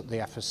need to put the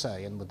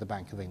FSA in with the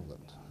Bank of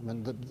England. I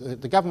mean,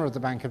 the governor of the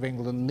Bank of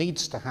England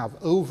needs to have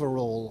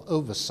overall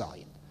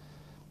oversight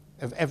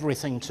of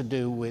everything to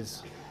do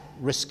with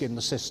risk in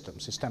the system,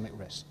 systemic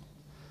risk.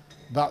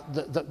 But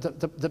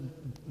the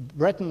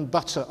bread and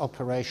butter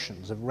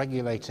operations of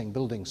regulating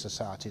building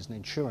societies and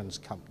insurance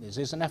companies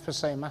is an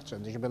FSA matter,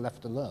 and they should be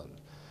left alone.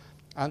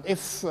 And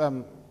if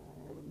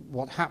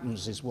what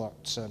happens is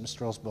what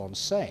Mr. Osborne's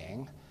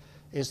saying,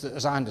 is that,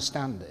 as I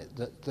understand it,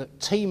 that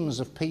teams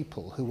of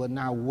people who are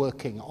now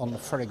working on,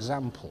 for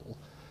example,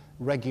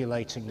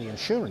 regulating the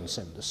insurance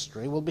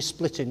industry will be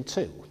split in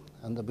two.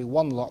 and there'll be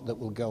one lot that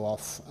will go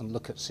off and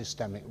look at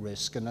systemic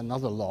risk, and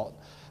another lot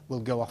will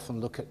go off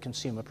and look at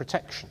consumer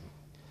protection.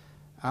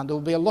 And there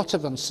will be a lot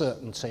of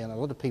uncertainty and a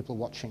lot of people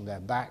watching their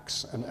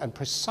backs, and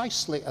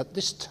precisely at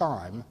this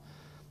time,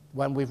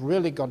 when we've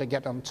really got to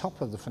get on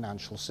top of the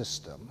financial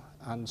system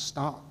and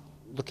start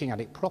looking at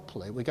it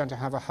properly, we're going to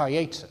have a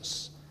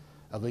hiatus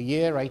of a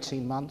year,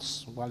 18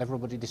 months, while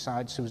everybody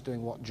decides who's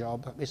doing what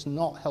job. It's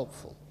not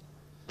helpful.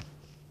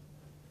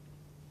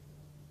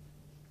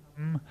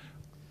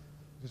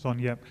 Just on,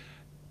 yeah.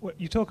 Well,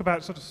 you talk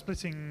about sort of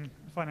splitting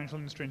the financial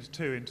industry into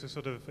two, into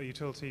sort of a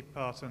utility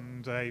part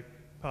and a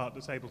part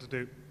that's able to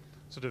do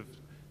sort of,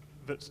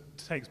 that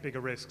takes bigger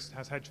risks,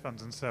 has hedge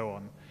funds and so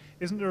on.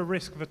 Isn't there a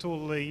risk that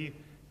all the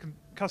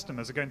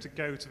customers are going to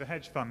go to the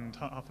hedge fund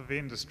half of the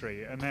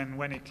industry, and then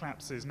when it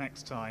collapses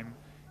next time,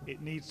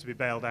 it needs to be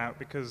bailed out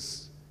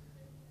because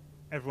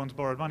everyone's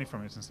borrowed money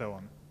from it and so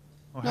on?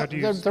 Or how do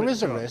you there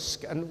is a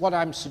risk, and what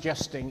I'm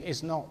suggesting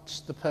is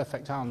not the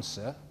perfect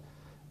answer.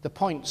 The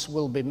points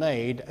will be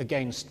made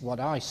against what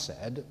I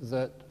said,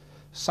 that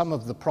some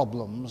of the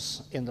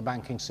problems in the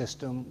banking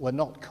system were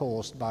not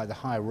caused by the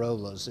high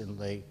rollers in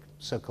the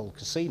so-called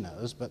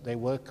casinos, but they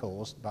were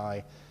caused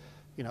by,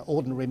 you know,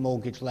 ordinary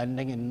mortgage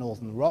lending in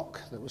Northern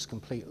Rock that was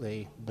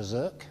completely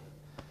berserk,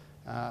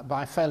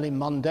 by fairly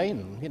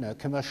mundane, you know,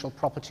 commercial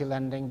property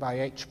lending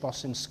by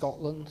HBOS in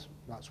Scotland.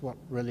 That's what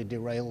really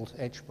derailed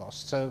HBOS.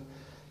 So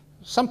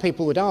some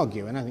people would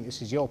argue, and I think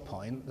this is your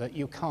point, that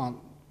you can't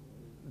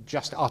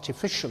just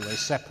artificially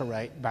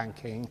separate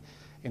banking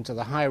into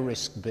the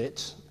high-risk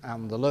bit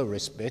and the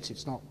low-risk bit.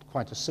 It's not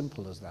quite as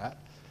simple as that.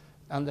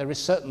 And there is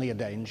certainly a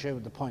danger,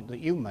 with the point that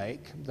you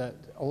make, that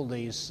all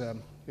these,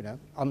 you know,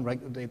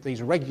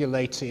 these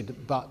regulated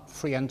but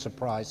free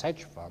enterprise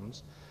hedge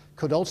funds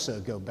could also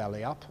go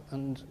belly up,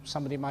 and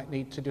somebody might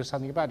need to do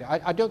something about it.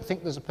 I don't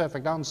think there's a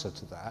perfect answer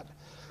to that.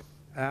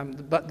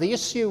 But the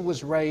issue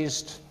was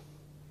raised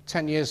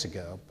 10 years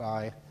ago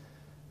by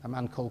a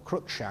man called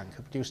Cruikshank,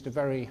 who produced a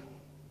very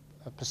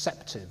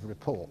perceptive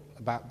report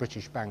about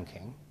British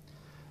banking.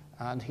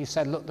 And he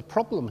said, look, the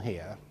problem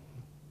here,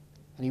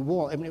 and he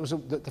warned, I mean, it was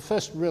the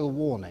first real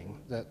warning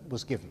that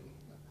was given,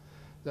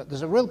 that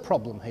there's a real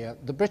problem here.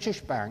 The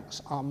British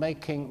banks are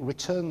making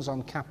returns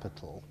on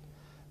capital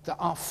that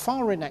are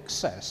far in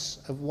excess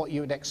of what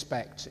you would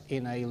expect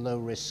in a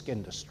low-risk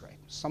industry.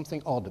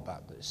 Something odd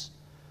about this.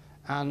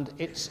 And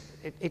it's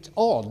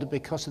odd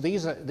because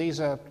these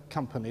are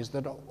companies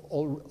that are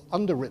all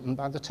underwritten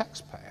by the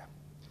taxpayer.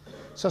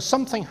 So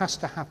something has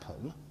to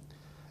happen.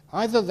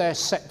 Either they're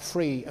set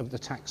free of the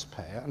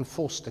taxpayer and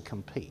forced to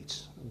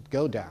compete,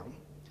 go down,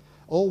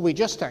 or we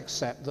just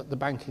accept that the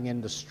banking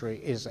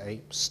industry is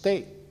a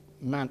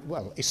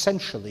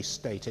essentially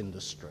state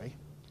industry,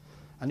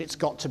 and it's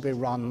got to be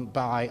run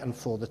by and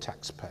for the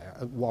taxpayer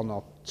at one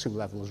or two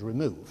levels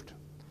removed.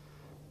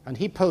 And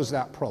he posed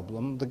that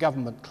problem. The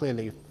government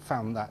clearly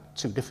found that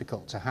too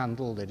difficult to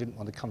handle. They didn't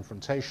want a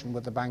confrontation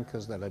with the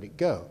bankers. They let it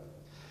go.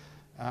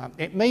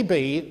 It may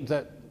be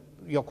that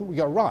you're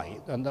right,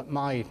 and that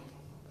my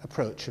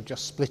approach of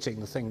just splitting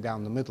the thing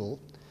down the middle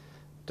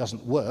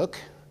doesn't work.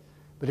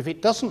 But if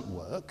it doesn't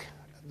work,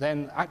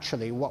 then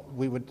actually what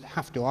we would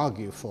have to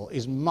argue for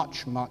is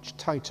much, much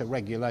tighter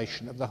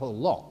regulation of the whole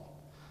lot.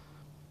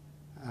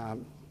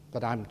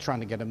 But I'm trying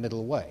to get a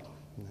middle way.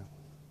 You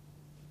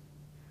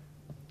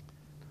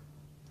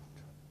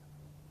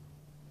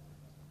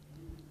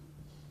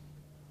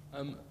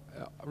know.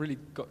 I really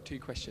got two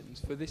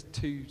questions. For this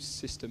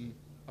two-system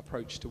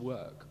approach to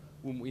work,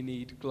 wouldn't we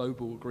need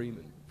global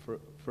agreement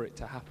for it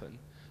to happen?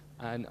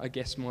 And I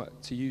guess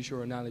to use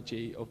your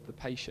analogy of the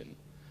patient,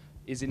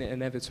 isn't it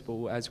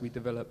inevitable as we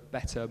develop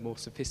better, more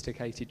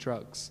sophisticated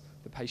drugs,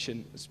 the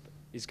patient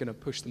is going to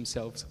push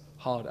themselves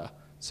harder,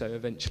 so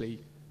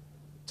eventually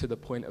to the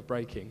point of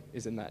breaking?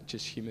 Isn't that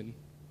just human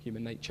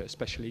nature,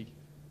 especially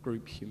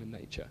group human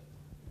nature?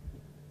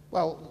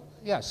 Well,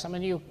 yes. I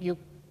mean,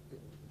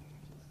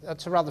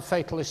 that's a rather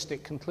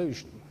fatalistic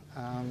conclusion,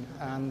 you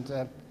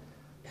know,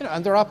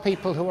 and there are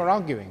people who are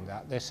arguing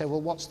that. They say,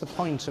 well, what's the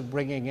point of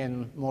bringing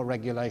in more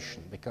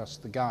regulation? Because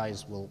the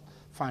guys will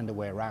find a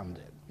way around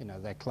it. You know,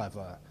 they're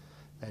clever,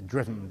 they're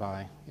driven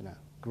by, you know,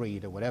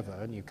 greed or whatever,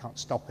 and you can't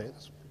stop it.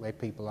 That's the way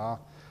people are.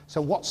 So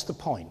what's the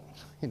point?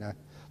 You know,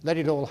 let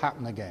it all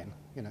happen again.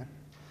 You know,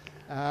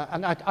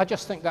 and I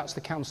just think that's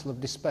the counsel of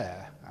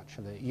despair.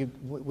 Actually,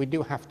 we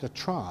do have to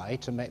try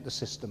to make the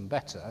system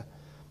better,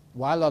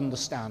 while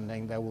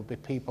understanding there will be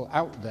people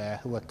out there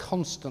who are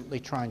constantly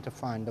trying to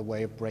find a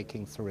way of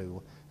breaking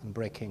through and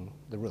breaking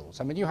the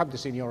rules. I mean, you have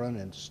this in your own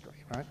industry,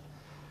 right?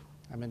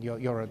 I mean,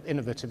 you're an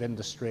innovative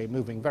industry,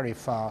 moving very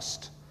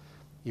fast.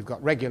 You've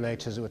got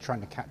regulators who are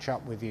trying to catch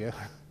up with you,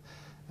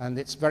 and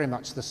it's very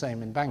much the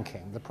same in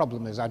banking. The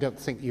problem is I don't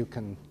think you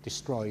can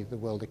destroy the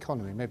world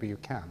economy. Maybe you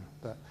can,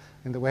 but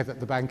in the way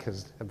that the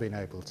bankers have been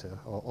able to,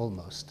 or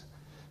almost.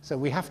 So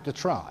we have to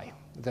try,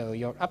 though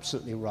you're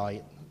absolutely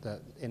right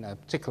that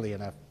particularly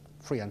in a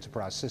free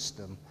enterprise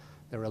system,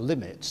 there are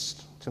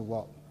limits to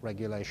what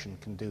regulation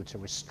can do to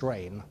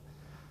restrain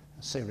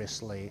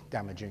seriously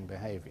damaging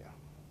behavior.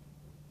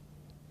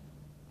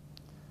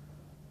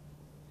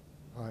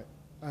 Hi.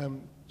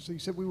 So you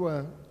said we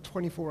were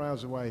 24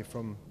 hours away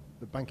from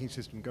the banking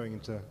system going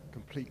into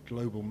complete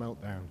global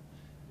meltdown.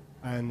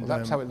 And Well,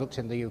 that's how it looked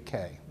in the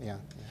UK, yeah.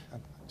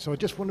 so I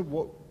just wondered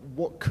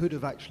what could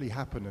have actually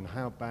happened and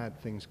how bad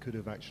things could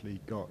have actually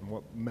got and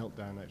what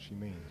meltdown actually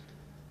means.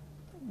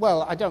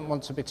 Well, I don't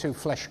want to be too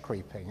flesh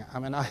creeping. I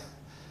mean, I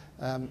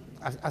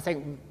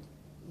think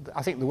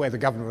the way the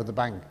governor of the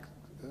bank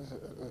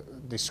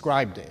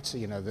described it,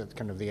 you know, that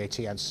kind of the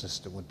ATM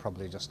system would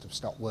probably just have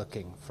stopped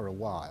working for a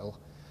while.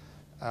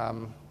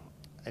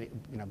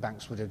 You know,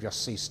 banks would have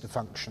just ceased to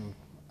function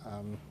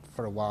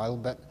for a while,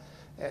 but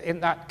in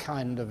that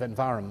kind of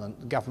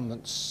environment,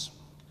 governments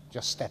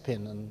just step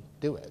in and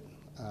do it.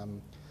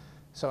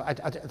 So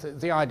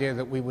the idea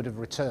that we would have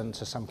returned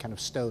to some kind of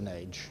Stone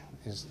Age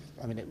is,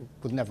 I mean, it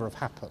would never have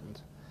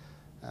happened.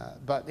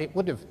 But it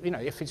would have, you know,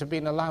 if it had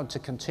been allowed to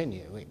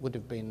continue, it would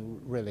have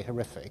been really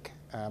horrific.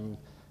 And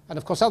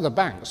of course, other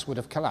banks would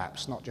have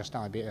collapsed, not just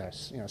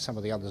IBS. You know, some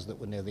of the others that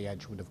were near the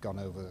edge would have gone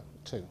over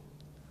too.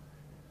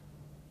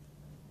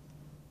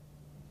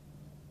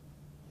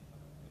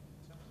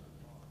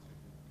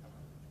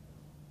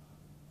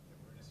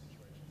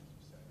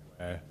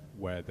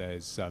 Where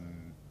there's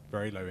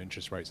very low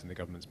interest rates and the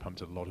government's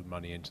pumped a lot of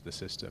money into the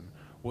system.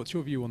 What's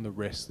your view on the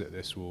risk that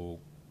this will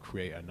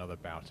create another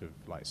bout of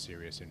like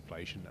serious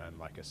inflation and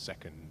like a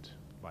second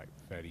like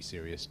fairly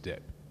serious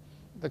dip?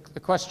 The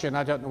question,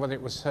 I don't know whether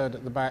it was heard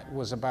at the back,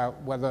 was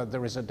about whether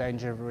there is a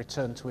danger of a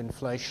return to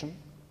inflation.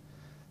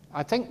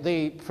 I think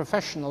the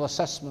professional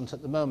assessment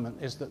at the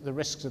moment is that the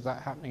risks of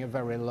that happening are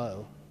very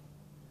low.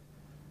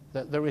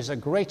 That there is a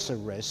greater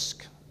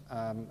risk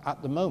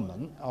at the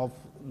moment of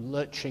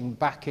lurching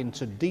back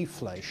into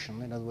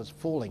deflation, in other words,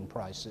 falling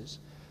prices.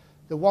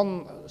 The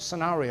one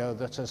scenario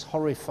that has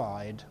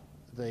horrified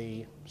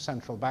the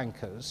central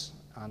bankers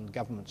and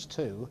governments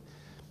too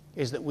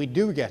is that we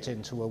do get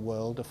into a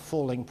world of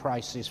falling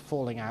prices,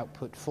 falling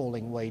output,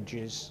 falling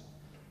wages.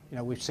 You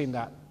know, we've seen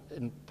that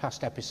in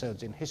past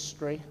episodes in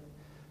history.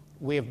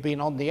 We have been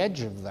on the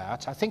edge of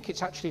that. I think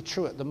it's actually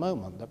true at the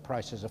moment that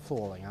prices are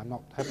falling.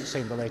 Haven't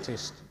seen the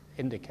latest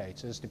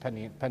indicators, it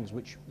depends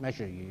which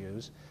measure you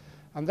use.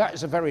 And that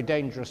is a very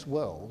dangerous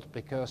world,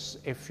 because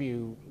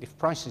if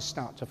prices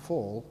start to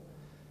fall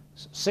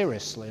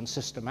seriously and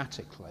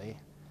systematically,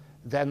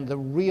 then the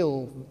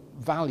real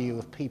value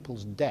of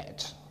people's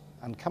debt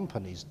and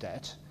companies'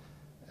 debt,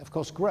 of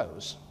course,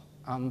 grows,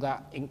 and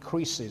that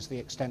increases the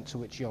extent to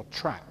which you're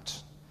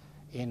trapped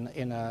in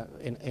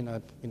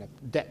a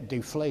debt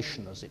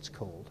deflation, as it's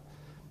called.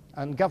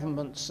 And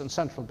governments and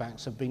central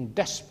banks have been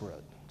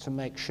desperate to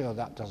make sure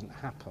that doesn't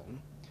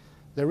happen.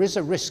 There is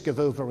a risk of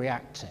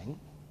overreacting.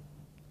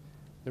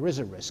 There is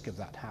a risk of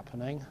that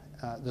happening.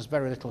 There's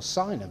very little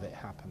sign of it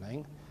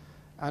happening.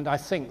 And I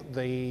think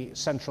the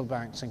central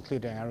banks,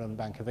 including our own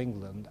Bank of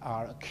England,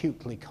 are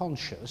acutely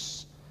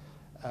conscious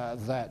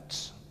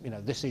that, you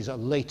know, this is a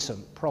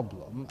latent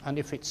problem, and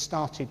if it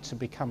started to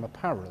become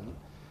apparent,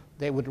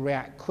 they would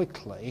react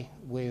quickly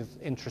with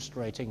interest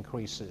rate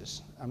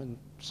increases. I mean,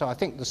 so I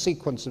think the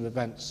sequence of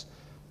events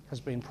has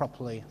been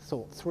properly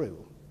thought through.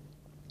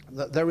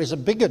 That there is a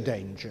bigger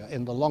danger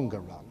in the longer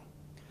run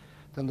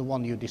than the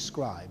one you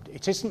described.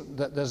 It isn't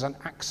that there's an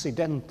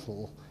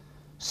accidental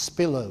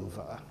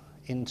spillover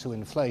into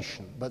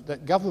inflation, but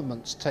that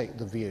governments take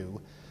the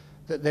view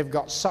that they've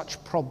got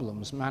such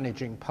problems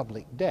managing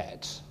public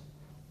debt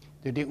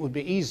that it would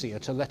be easier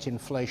to let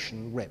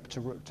inflation rip,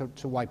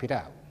 to wipe it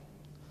out.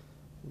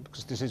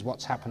 Because this is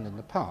what's happened in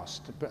the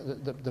past.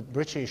 The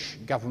British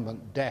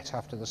government debt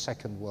after the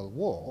Second World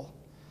War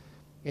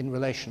in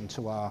relation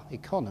to our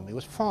economy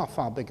was far,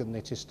 far bigger than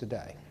it is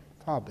today,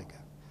 far bigger.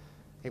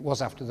 It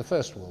was after the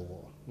First World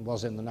War, it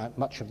was in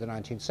much of the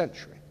 19th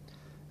century.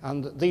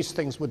 And these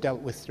things were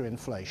dealt with through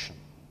inflation.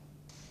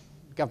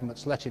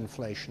 Governments let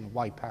inflation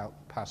wipe out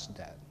past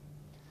debt.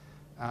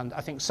 And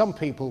I think some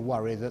people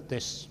worry that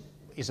this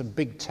is a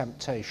big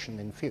temptation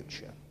in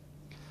future.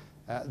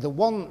 The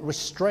one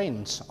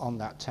restraint on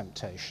that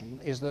temptation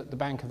is that the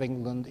Bank of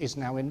England is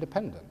now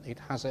independent. It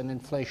has an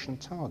inflation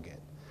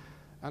target.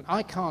 And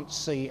I can't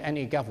see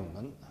any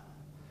government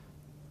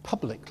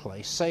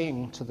publicly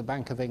saying to the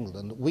Bank of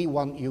England, we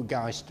want you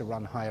guys to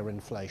run higher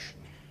inflation.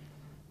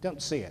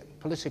 Don't see it.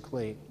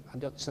 Politically,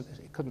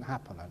 it couldn't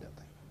happen, I don't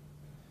think.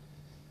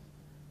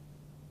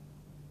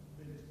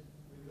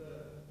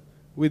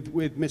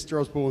 With Mr.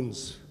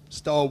 Osborne's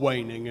star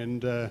waning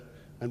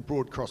and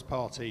broad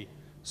cross-party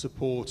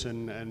support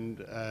and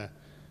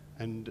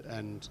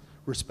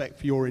respect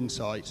for your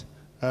insight,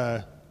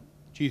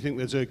 do you think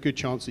there's a good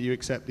chance that you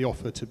accept the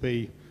offer to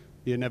be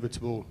the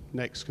inevitable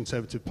next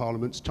Conservative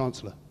Parliament's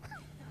Chancellor?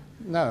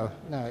 No,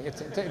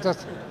 it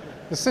does,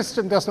 the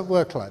system doesn't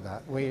work like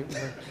that.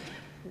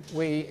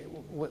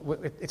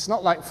 It's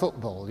not like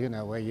football, you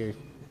know, where you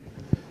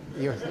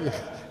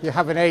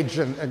have an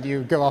agent and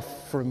you go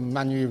off from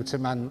Man U to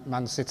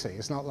Man City.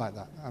 It's not like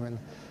that. I mean,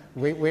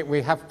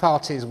 we have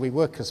parties, we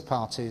work as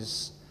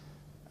parties.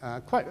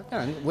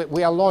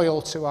 We are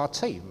loyal to our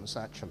teams,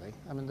 actually.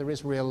 I mean, there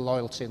is real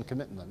loyalty and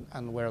commitment,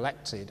 and we're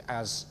elected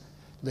as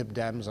Lib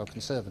Dems or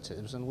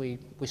Conservatives, and we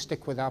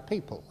stick with our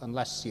people,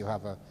 unless you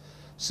have a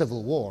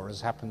civil war,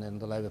 as happened in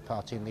the Labour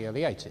Party in the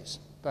early 80s.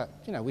 But,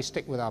 you know, we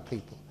stick with our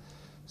people.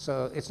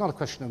 So it's not a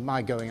question of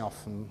my going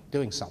off and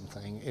doing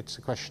something, it's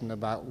a question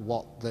about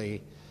what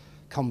the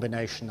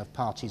combination of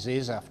parties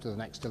is after the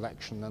next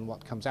election and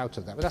what comes out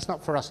of that. But that's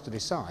not for us to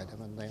decide. I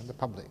mean, the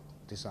public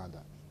decide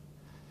that.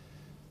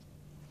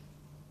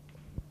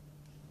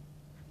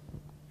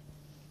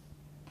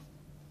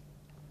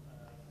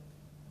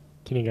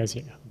 Can you guys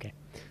hear? Okay.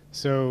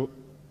 So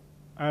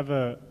I have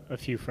a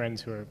few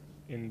friends who are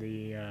in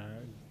the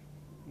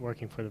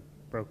working for the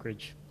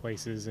brokerage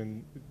places,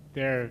 and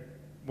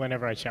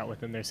whenever I chat with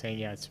them, they're saying,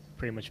 yeah, it's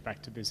pretty much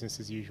back to business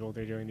as usual.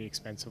 They're doing the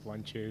expensive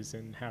lunches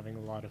and having a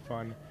lot of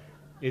fun.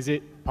 Is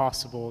it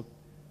possible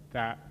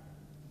that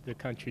the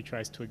country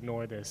tries to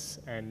ignore this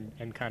and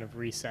kind of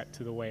reset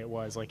to the way it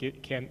was? Like,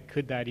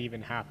 could that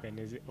even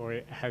happen? Or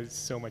has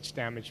so much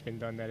damage been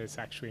done that it's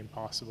actually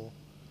impossible?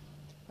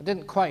 I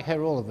didn't quite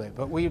hear all of it,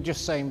 but were you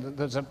just saying that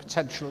there's a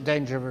potential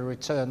danger of a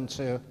return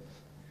to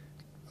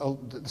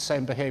the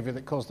same behaviour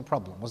that caused the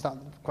problem? Was that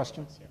the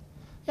question? Yeah.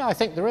 Yeah, I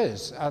think there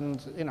is,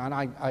 and you know, and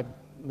I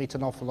meet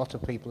an awful lot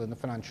of people in the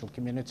financial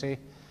community,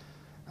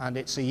 and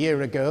it's a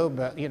year ago,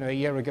 but you know, a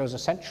year ago is a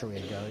century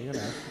ago. You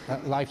know,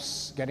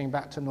 life's getting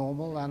back to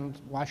normal, and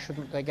why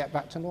shouldn't they get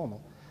back to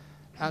normal?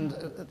 And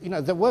you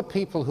know, there were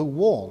people who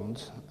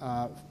warned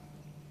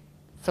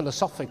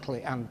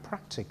philosophically and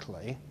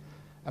practically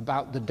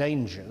about the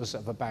dangers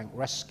of a bank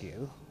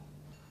rescue,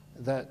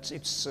 that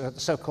it's the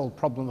so-called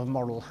problem of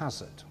moral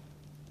hazard.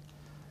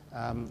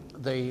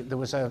 There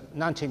was a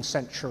 19th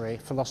century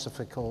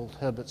philosopher called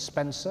Herbert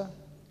Spencer,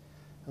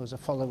 who was a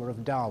follower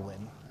of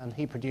Darwin, and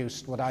he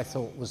produced what I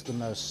thought was the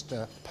most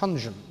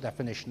pungent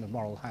definition of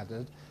moral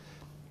hazard.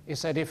 He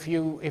said,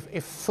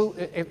 if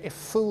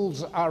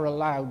fools are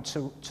allowed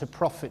to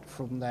profit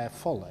from their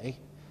folly,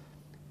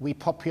 we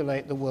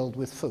populate the world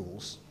with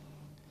fools.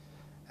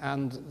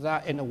 And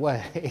that, in a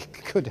way,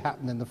 could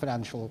happen in the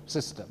financial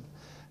system.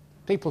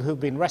 People who've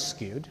been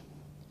rescued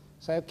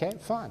say, okay,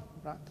 fine,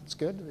 right, that's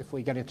good. If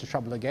we get into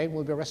trouble again,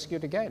 we'll be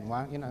rescued again.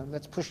 Why, you know,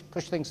 let's push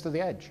things to the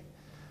edge.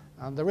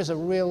 And there is a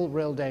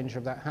real danger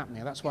of that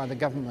happening. That's why the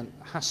government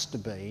has to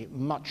be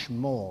much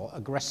more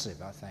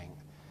aggressive, I think,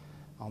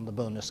 on the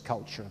bonus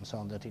culture and so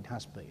on that it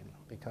has been,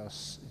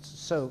 because it's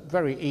so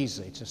very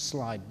easy to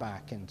slide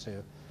back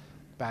into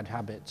bad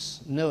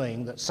habits,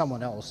 knowing that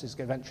someone else is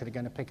eventually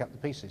going to pick up the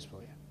pieces for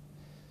you.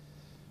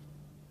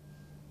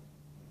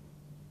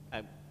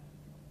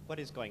 What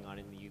is going on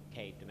in the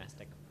UK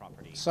domestic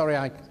property? Sorry,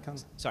 I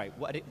can't. Sorry,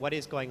 what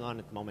is going on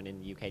at the moment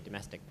in the UK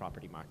domestic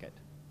property market?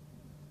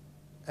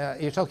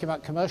 You're talking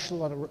about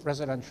commercial or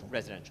residential?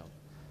 Residential.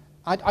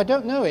 I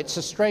don't know. It's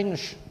a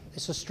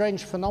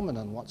strange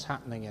phenomenon what's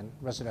happening in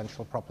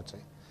residential property.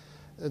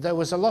 There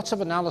was a lot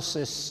of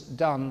analysis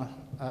done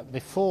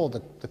before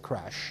the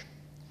crash,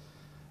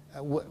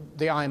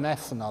 the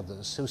IMF and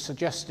others, who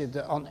suggested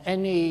that on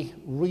any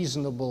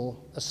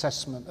reasonable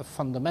assessment of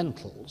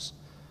fundamentals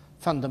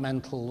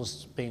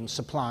being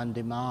supply and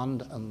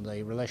demand and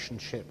the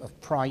relationship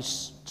of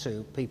price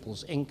to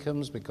people's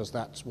incomes, because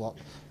that's what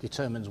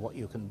determines what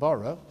you can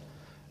borrow,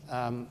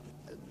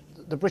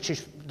 the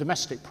British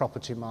domestic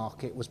property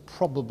market was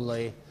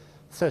probably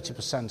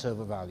 30%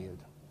 overvalued,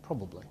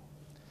 probably.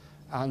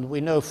 And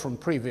we know from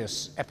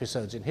previous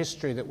episodes in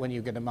history that when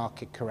you get a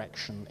market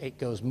correction, it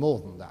goes more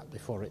than that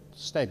before it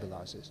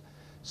stabilizes.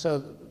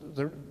 So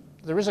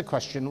there is a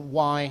question,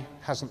 why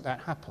hasn't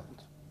that happened?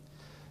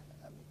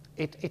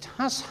 It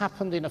has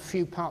happened in a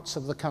few parts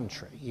of the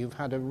country. You've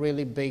had a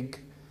really big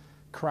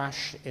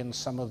crash in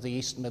some of the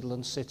East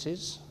Midland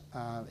cities,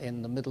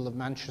 in the middle of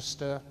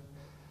Manchester,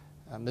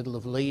 middle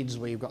of Leeds,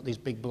 where you've got these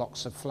big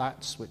blocks of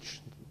flats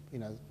which, you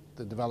know,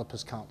 the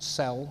developers can't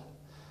sell,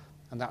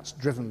 and that's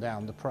driven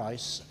down the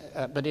price.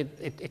 But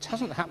it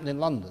hasn't happened in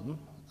London,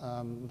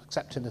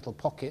 except in little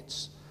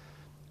pockets.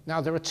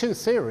 Now, there are two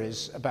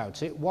theories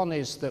about it. One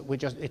is that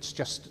it's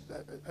just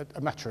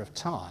a matter of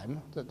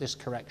time that this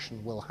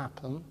correction will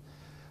happen,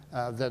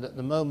 that at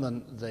the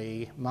moment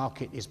the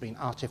market is being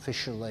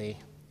artificially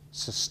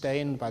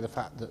sustained by the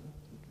fact that,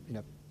 you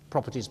know,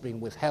 property is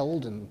being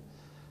withheld and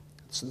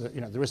so that,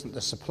 you know, there isn't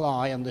the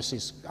supply, and this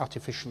is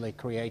artificially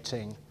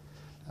creating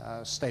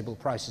stable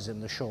prices in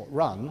the short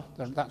run.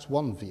 That's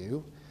one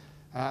view.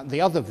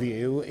 The other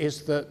view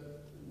is that,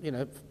 you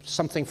know,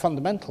 something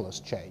fundamental has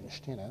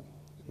changed, you know.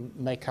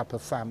 Makeup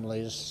of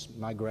families,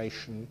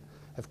 migration,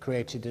 have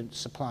created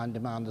supply and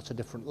demand at a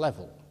different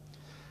level.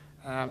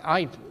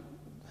 I'm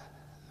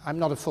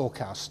not a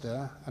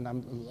forecaster, and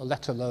I'm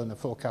let alone a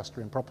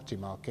forecaster in property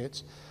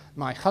markets.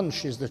 My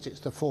hunch is that it's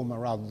the former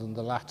rather than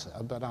the latter,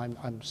 but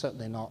I'm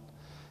certainly not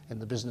in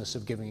the business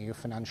of giving you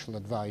financial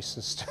advice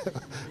as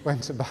to when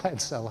to buy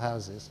and sell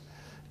houses.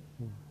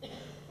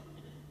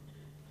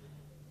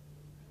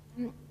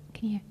 Can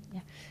you hear?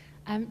 Yeah.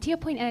 To your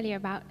point earlier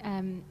about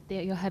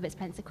your Herbert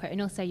Spencer quote,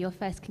 and also your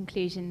first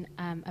conclusion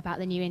about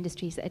the new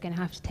industries that are going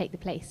to have to take the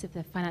place of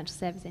the financial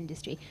service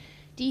industry,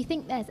 do you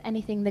think there's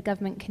anything the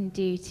government can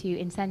do to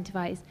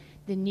incentivise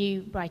the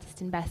new brightest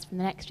and best from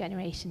the next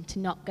generation to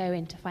not go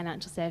into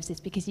financial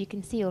services, because you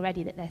can see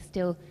already that they're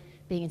still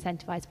being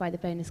incentivized by the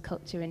bonus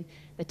culture and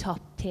the top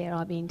tier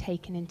are being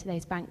taken into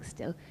those banks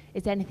still.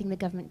 Is there anything the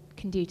government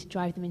can do to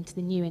drive them into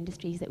the new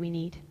industries that we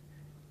need?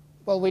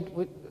 Well,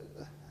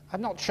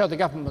 I'm not sure the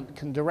government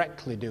can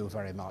directly do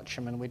very much.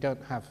 I mean, we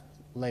don't have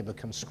labour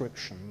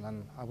conscription,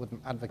 and I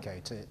wouldn't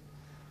advocate it.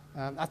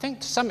 I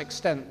think to some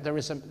extent there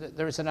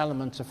is an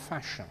element of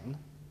fashion.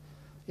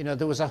 You know,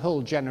 there was a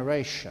whole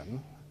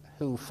generation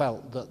who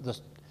felt that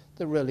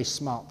the really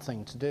smart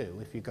thing to do,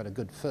 if you got a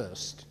good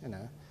first, you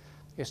know,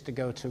 is to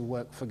go to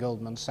work for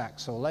Goldman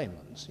Sachs or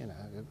Lehman's. You know,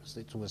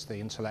 it was the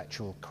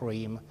intellectual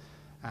cream,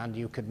 and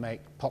you could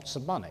make pots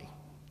of money.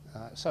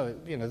 So,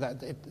 you know,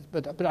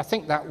 but I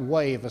think that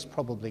wave has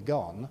probably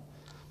gone.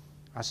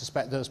 I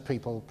suspect those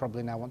people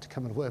probably now want to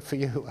come and work for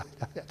you.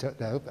 I don't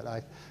know, but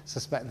I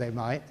suspect they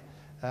might.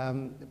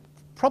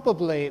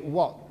 Probably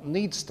what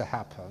needs to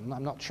happen,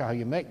 I'm not sure how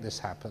you make this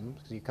happen,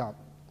 because you can't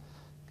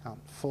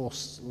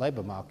force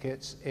labour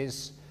markets,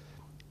 is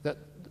that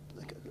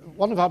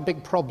one of our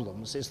big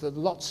problems is that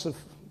lots of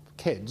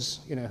kids,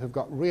 you know, who've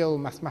got real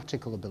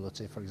mathematical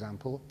ability, for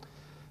example,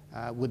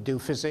 would do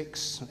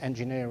physics,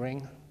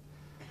 engineering.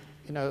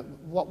 You know,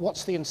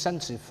 what's the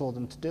incentive for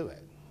them to do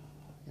it?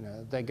 You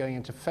know, they're going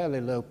into fairly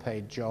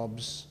low-paid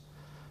jobs,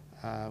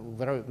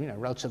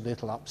 relatively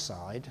little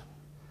upside,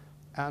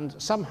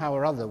 and somehow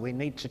or other we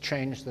need to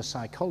change the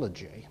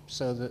psychology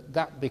so that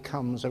that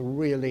becomes a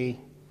really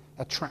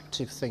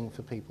attractive thing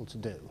for people to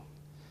do.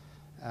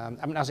 I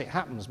mean, as it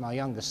happens, my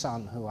younger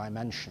son, who I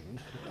mentioned,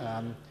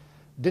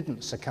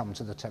 didn't succumb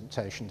to the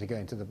temptation to go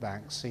into the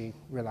banks. He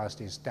realised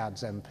his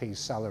dad's MP's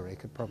salary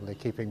could probably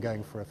keep him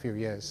going for a few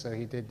years, so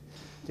he did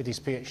his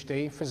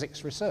PhD,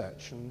 physics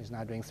research, and he's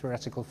now doing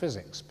theoretical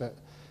physics. But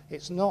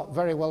it's not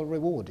very well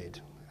rewarded,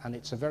 and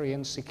it's a very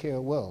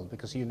insecure world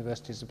because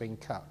universities are being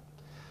cut.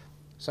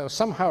 So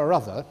somehow or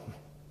other,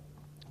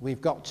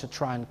 we've got to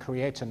try and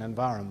create an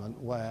environment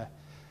where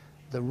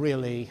the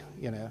really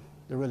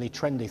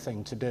trendy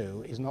thing to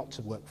do is not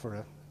to work for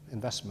an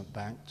investment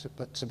bank,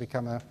 but to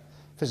become a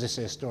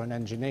physicist or an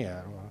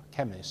engineer or a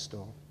chemist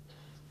or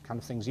kind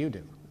of things you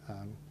do.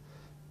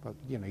 But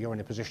you know, you're in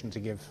a position to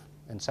give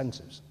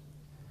incentives.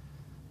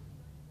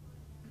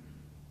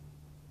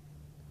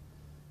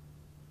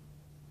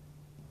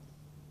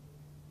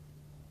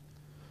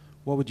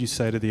 What would you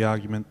say to the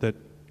argument that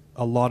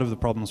a lot of the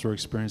problems we're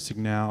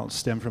experiencing now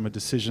stem from a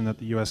decision that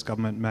the US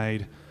government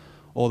made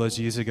all those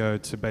years ago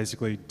to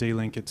basically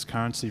delink its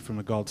currency from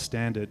the gold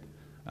standard?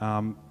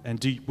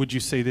 Would you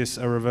see this,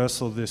 a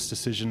reversal of this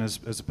decision,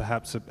 as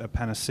perhaps a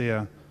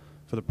panacea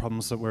for the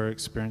problems that we're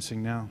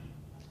experiencing now?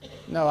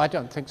 No, I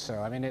don't think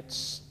so. I mean,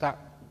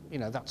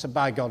 that's a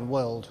bygone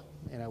world.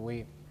 You know,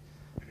 we've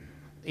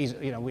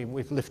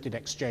lifted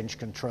exchange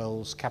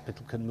controls,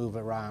 capital can move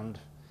around.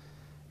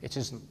 It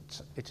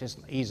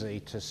isn't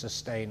easy to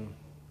sustain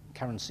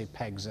currency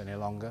pegs any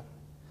longer.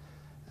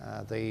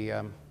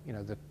 The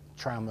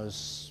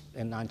traumas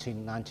in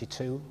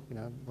 1992, you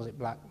know, was it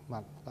Black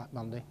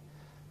Monday?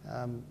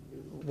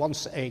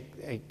 Once a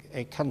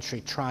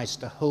country tries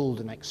to hold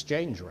an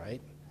exchange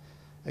rate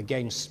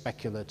against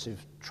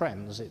speculative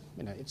trends,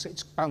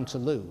 it's bound to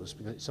lose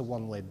because it's a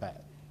one-way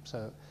bet.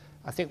 So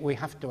I think we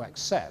have to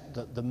accept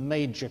that the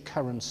major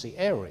currency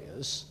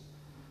areas,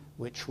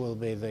 which will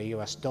be the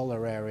US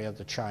dollar area,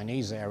 the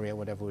Chinese area,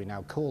 whatever we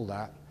now call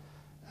that,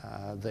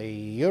 the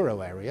euro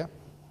area,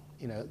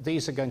 you know,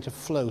 these are going to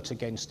float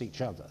against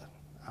each other,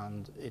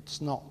 and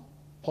it's not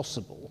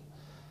possible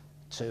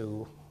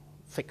to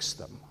fix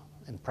them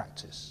in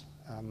practice.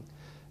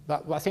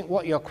 But I think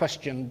what your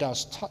question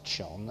does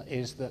touch on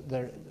is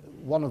that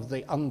one of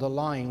the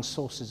underlying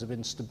sources of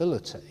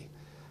instability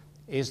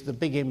is the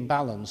big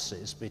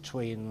imbalances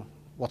between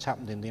what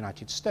happened in the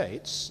United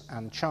States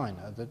and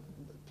China. The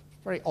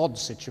very odd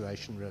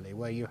situation, really,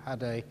 where you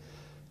had a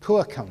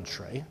poor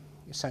country,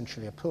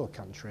 essentially a poor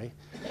country,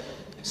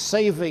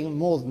 saving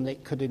more than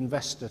it could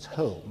invest at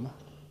home,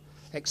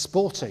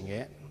 exporting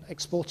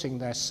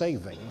their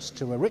savings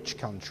to a rich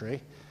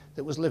country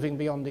that was living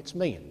beyond its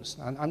means.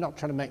 And I'm not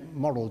trying to make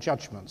moral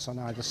judgments on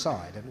either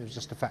side, it was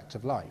just a fact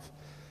of life.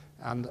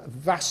 And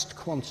vast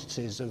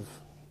quantities of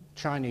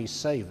Chinese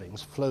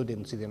savings flowed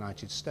into the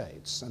United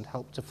States and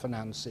helped to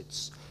finance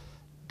its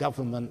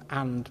government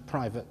and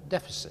private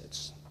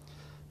deficits.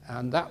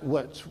 And that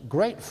worked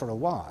great for a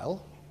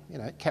while. You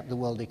know, it kept the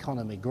world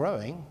economy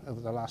growing over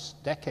the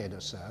last decade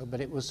or so, but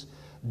it was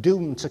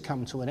doomed to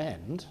come to an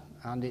end,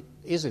 and it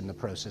is in the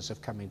process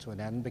of coming to an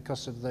end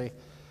because of the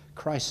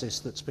crisis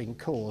that's been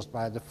caused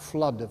by the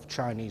flood of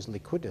Chinese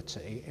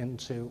liquidity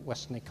into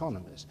Western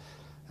economies.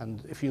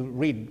 And if you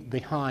read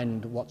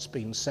behind what's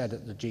been said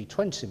at the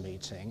G20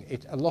 meeting,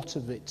 a lot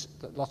of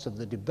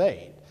the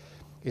debate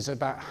is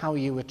about how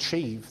you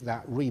achieve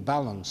that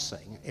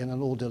rebalancing in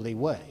an orderly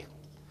way.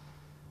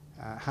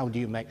 How do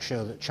you make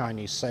sure that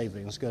Chinese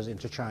savings goes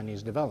into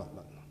Chinese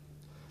development?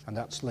 And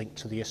that's linked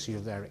to the issue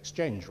of their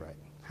exchange rate.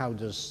 How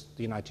does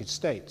the United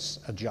States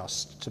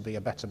adjust to be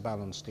a better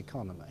balanced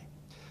economy?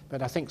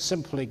 But I think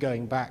simply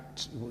going back,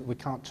 we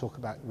can't talk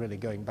about really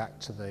going back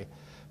to the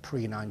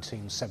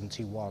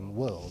pre-1971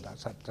 world.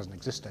 That doesn't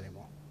exist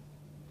anymore.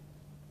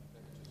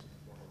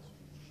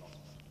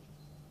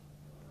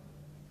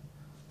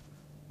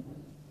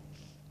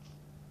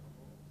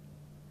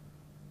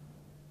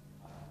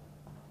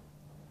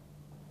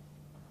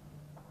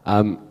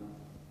 Over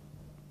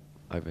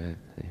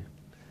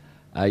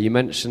here. You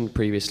mentioned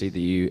previously that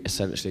you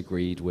essentially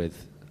agreed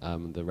with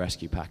the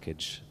rescue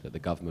package that the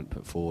government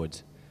put forward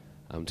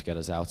to get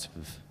us out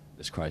of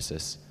this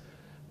crisis.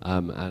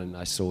 And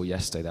I saw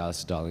yesterday that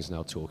Alistair Darling is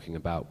now talking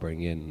about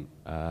bringing in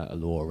a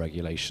law or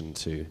regulation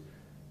to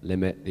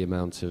limit the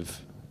amount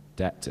of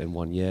debt in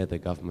 1 year the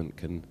government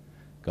can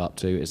go up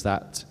to. Is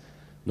that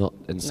not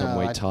in some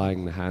way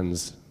tying the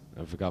hands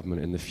of the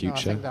government in the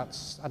future? No,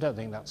 I don't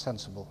think that's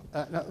sensible.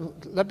 No,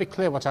 let me be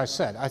clear what I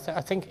said. I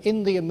think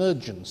in the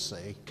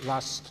emergency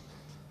last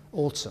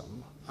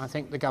autumn, I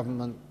think the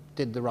government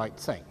did the right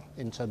thing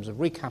in terms of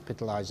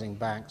recapitalising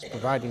banks,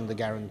 providing the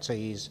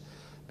guarantees,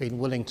 being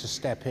willing to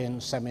step in,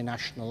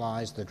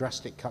 semi-nationalise, the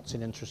drastic cuts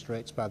in interest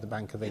rates by the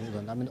Bank of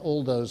England. I mean,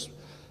 all those,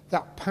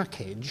 that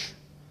package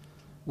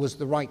was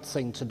the right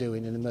thing to do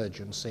in an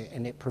emergency,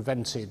 and it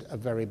prevented a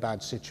very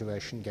bad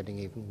situation getting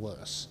even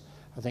worse.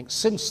 I think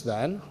since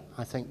then,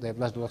 I think they've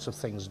let a lot of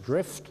things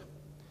drift,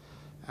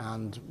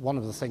 and one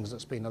of the things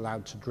that's been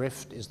allowed to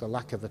drift is the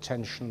lack of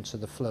attention to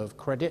the flow of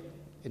credit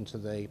into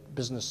the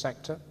business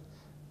sector,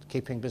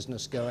 keeping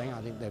business going.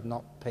 I think they've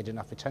not paid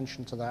enough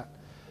attention to that,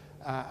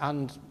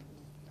 and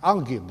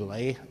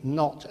arguably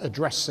not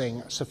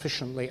addressing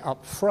sufficiently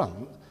up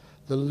front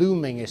the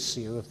looming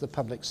issue of the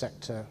public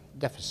sector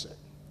deficit.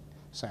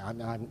 So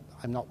I'm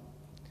not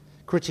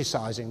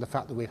criticising the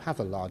fact that we have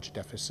a large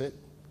deficit,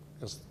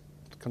 as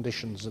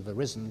conditions have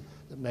arisen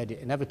that made it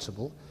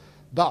inevitable,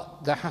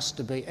 but there has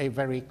to be a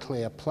very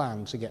clear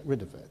plan to get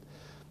rid of it.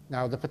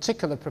 Now, the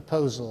particular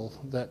proposal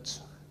that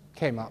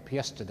came up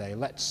yesterday,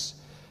 let's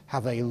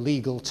have a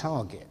legal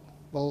target.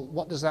 Well,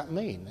 what does that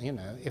mean? You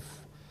know, if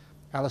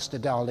Alistair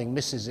Darling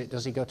misses it,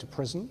 does he go to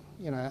prison?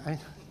 You know,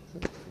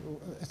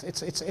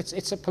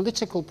 it's a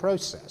political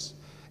process.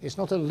 It's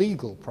not a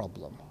legal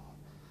problem.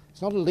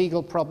 It's not a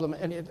legal problem,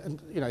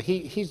 and you know,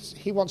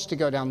 he wants to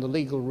go down the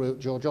legal route.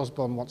 George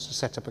Osborne wants to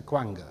set up a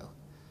quango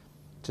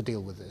to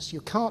deal with this.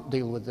 You can't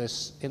deal with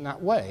this in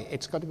that way.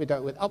 It's got to be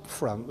dealt with up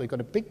front. We've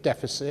got a big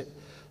deficit.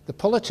 The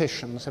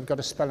politicians have got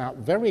to spell out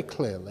very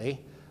clearly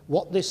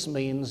what this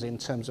means in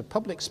terms of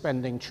public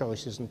spending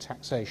choices and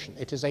taxation.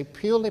 It is a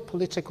purely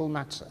political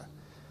matter,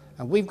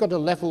 and we've got to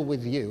level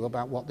with you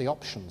about what the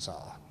options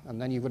are, and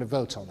then you've got to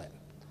vote on it.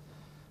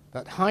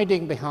 But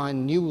hiding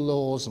behind new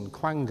laws and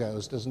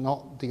quangos does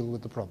not deal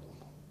with the problem.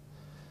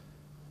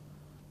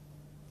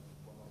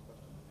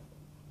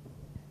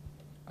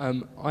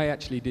 I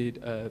actually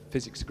did a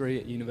physics degree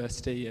at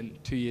university,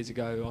 and 2 years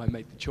ago I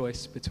made the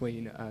choice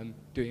between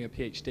doing a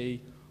PhD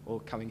or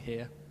coming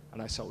here,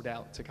 and I sold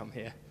out to come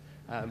here.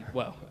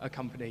 Well, a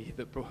company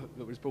that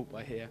was bought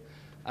by here.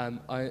 And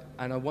I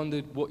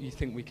wondered what you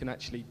think we can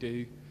actually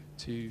do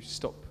to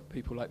stop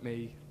people like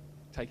me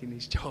taking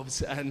these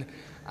jobs and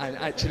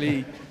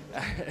actually...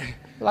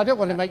 Well, I don't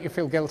want to make you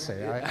feel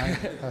guilty.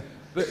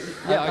 But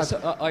yeah,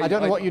 I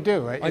don't know what you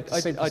do.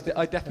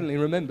 I definitely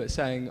remember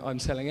saying I'm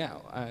selling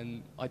out,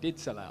 and I did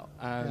sell out.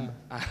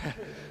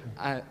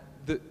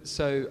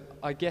 So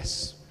I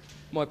guess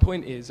my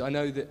point is, I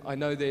know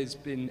there's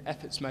been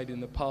efforts made in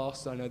the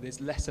past. I know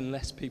there's less and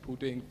less people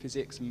doing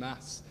physics and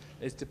maths.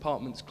 There's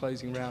departments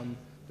closing around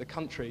the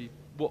country.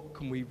 What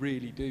can we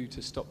really do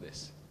to stop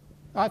this?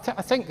 I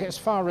think as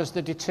far as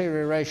the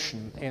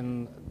deterioration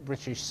in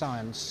British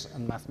science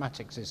and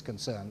mathematics is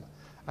concerned,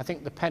 I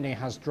think the penny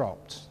has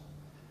dropped.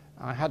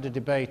 I had a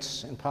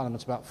debate in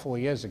Parliament about 4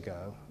 years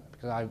ago,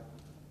 because I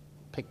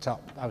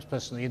was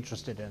personally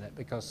interested in it,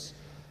 because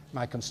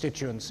my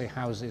constituency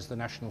houses the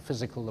National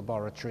Physical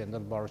Laboratory and the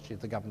Laboratory of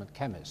the Government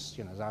Chemists.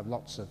 You know, I have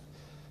lots of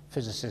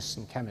physicists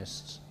and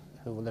chemists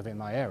who live in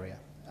my area.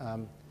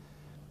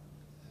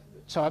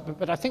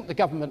 But I think the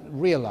government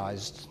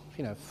realised,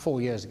 you know,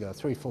 4 years ago,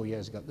 3-4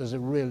 years ago, there's a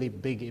really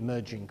big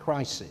emerging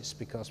crisis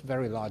because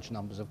very large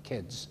numbers of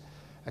kids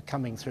are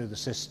coming through the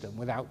system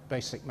without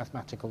basic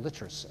mathematical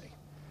literacy.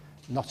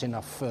 Not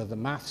enough further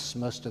maths.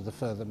 Most of the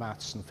further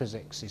maths and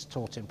physics is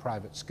taught in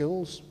private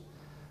schools.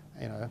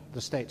 You know,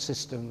 the state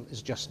system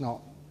is just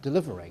not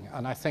delivering,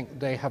 and I think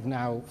they have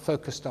now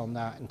focused on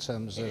that in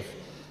terms of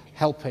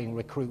helping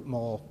recruit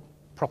more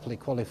properly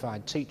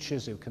qualified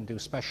teachers who can do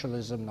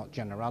specialism, not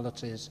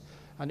generalities,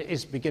 and it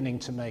is beginning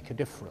to make a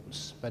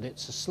difference. But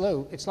it's a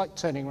slow, it's like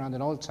turning around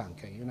an oil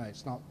tanker, you know,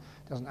 it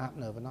doesn't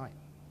happen overnight. I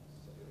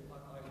remember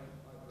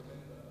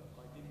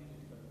I didn't do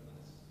further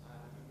maths,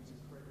 and it was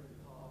incredibly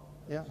hard.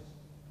 Yeah.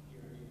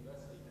 Here at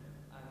university,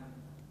 and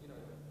you know,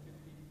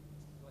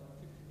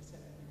 50% of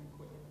people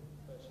quit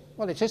first year.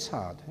 Well, it is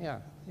hard, yeah.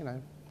 You know,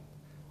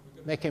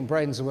 making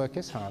brains work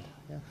is hard.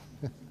 Yeah.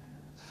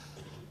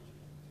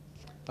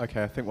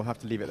 Okay, I think we'll have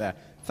to leave it there.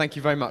 Thank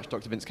you very much,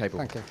 Dr. Vince Cable.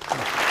 Thank you.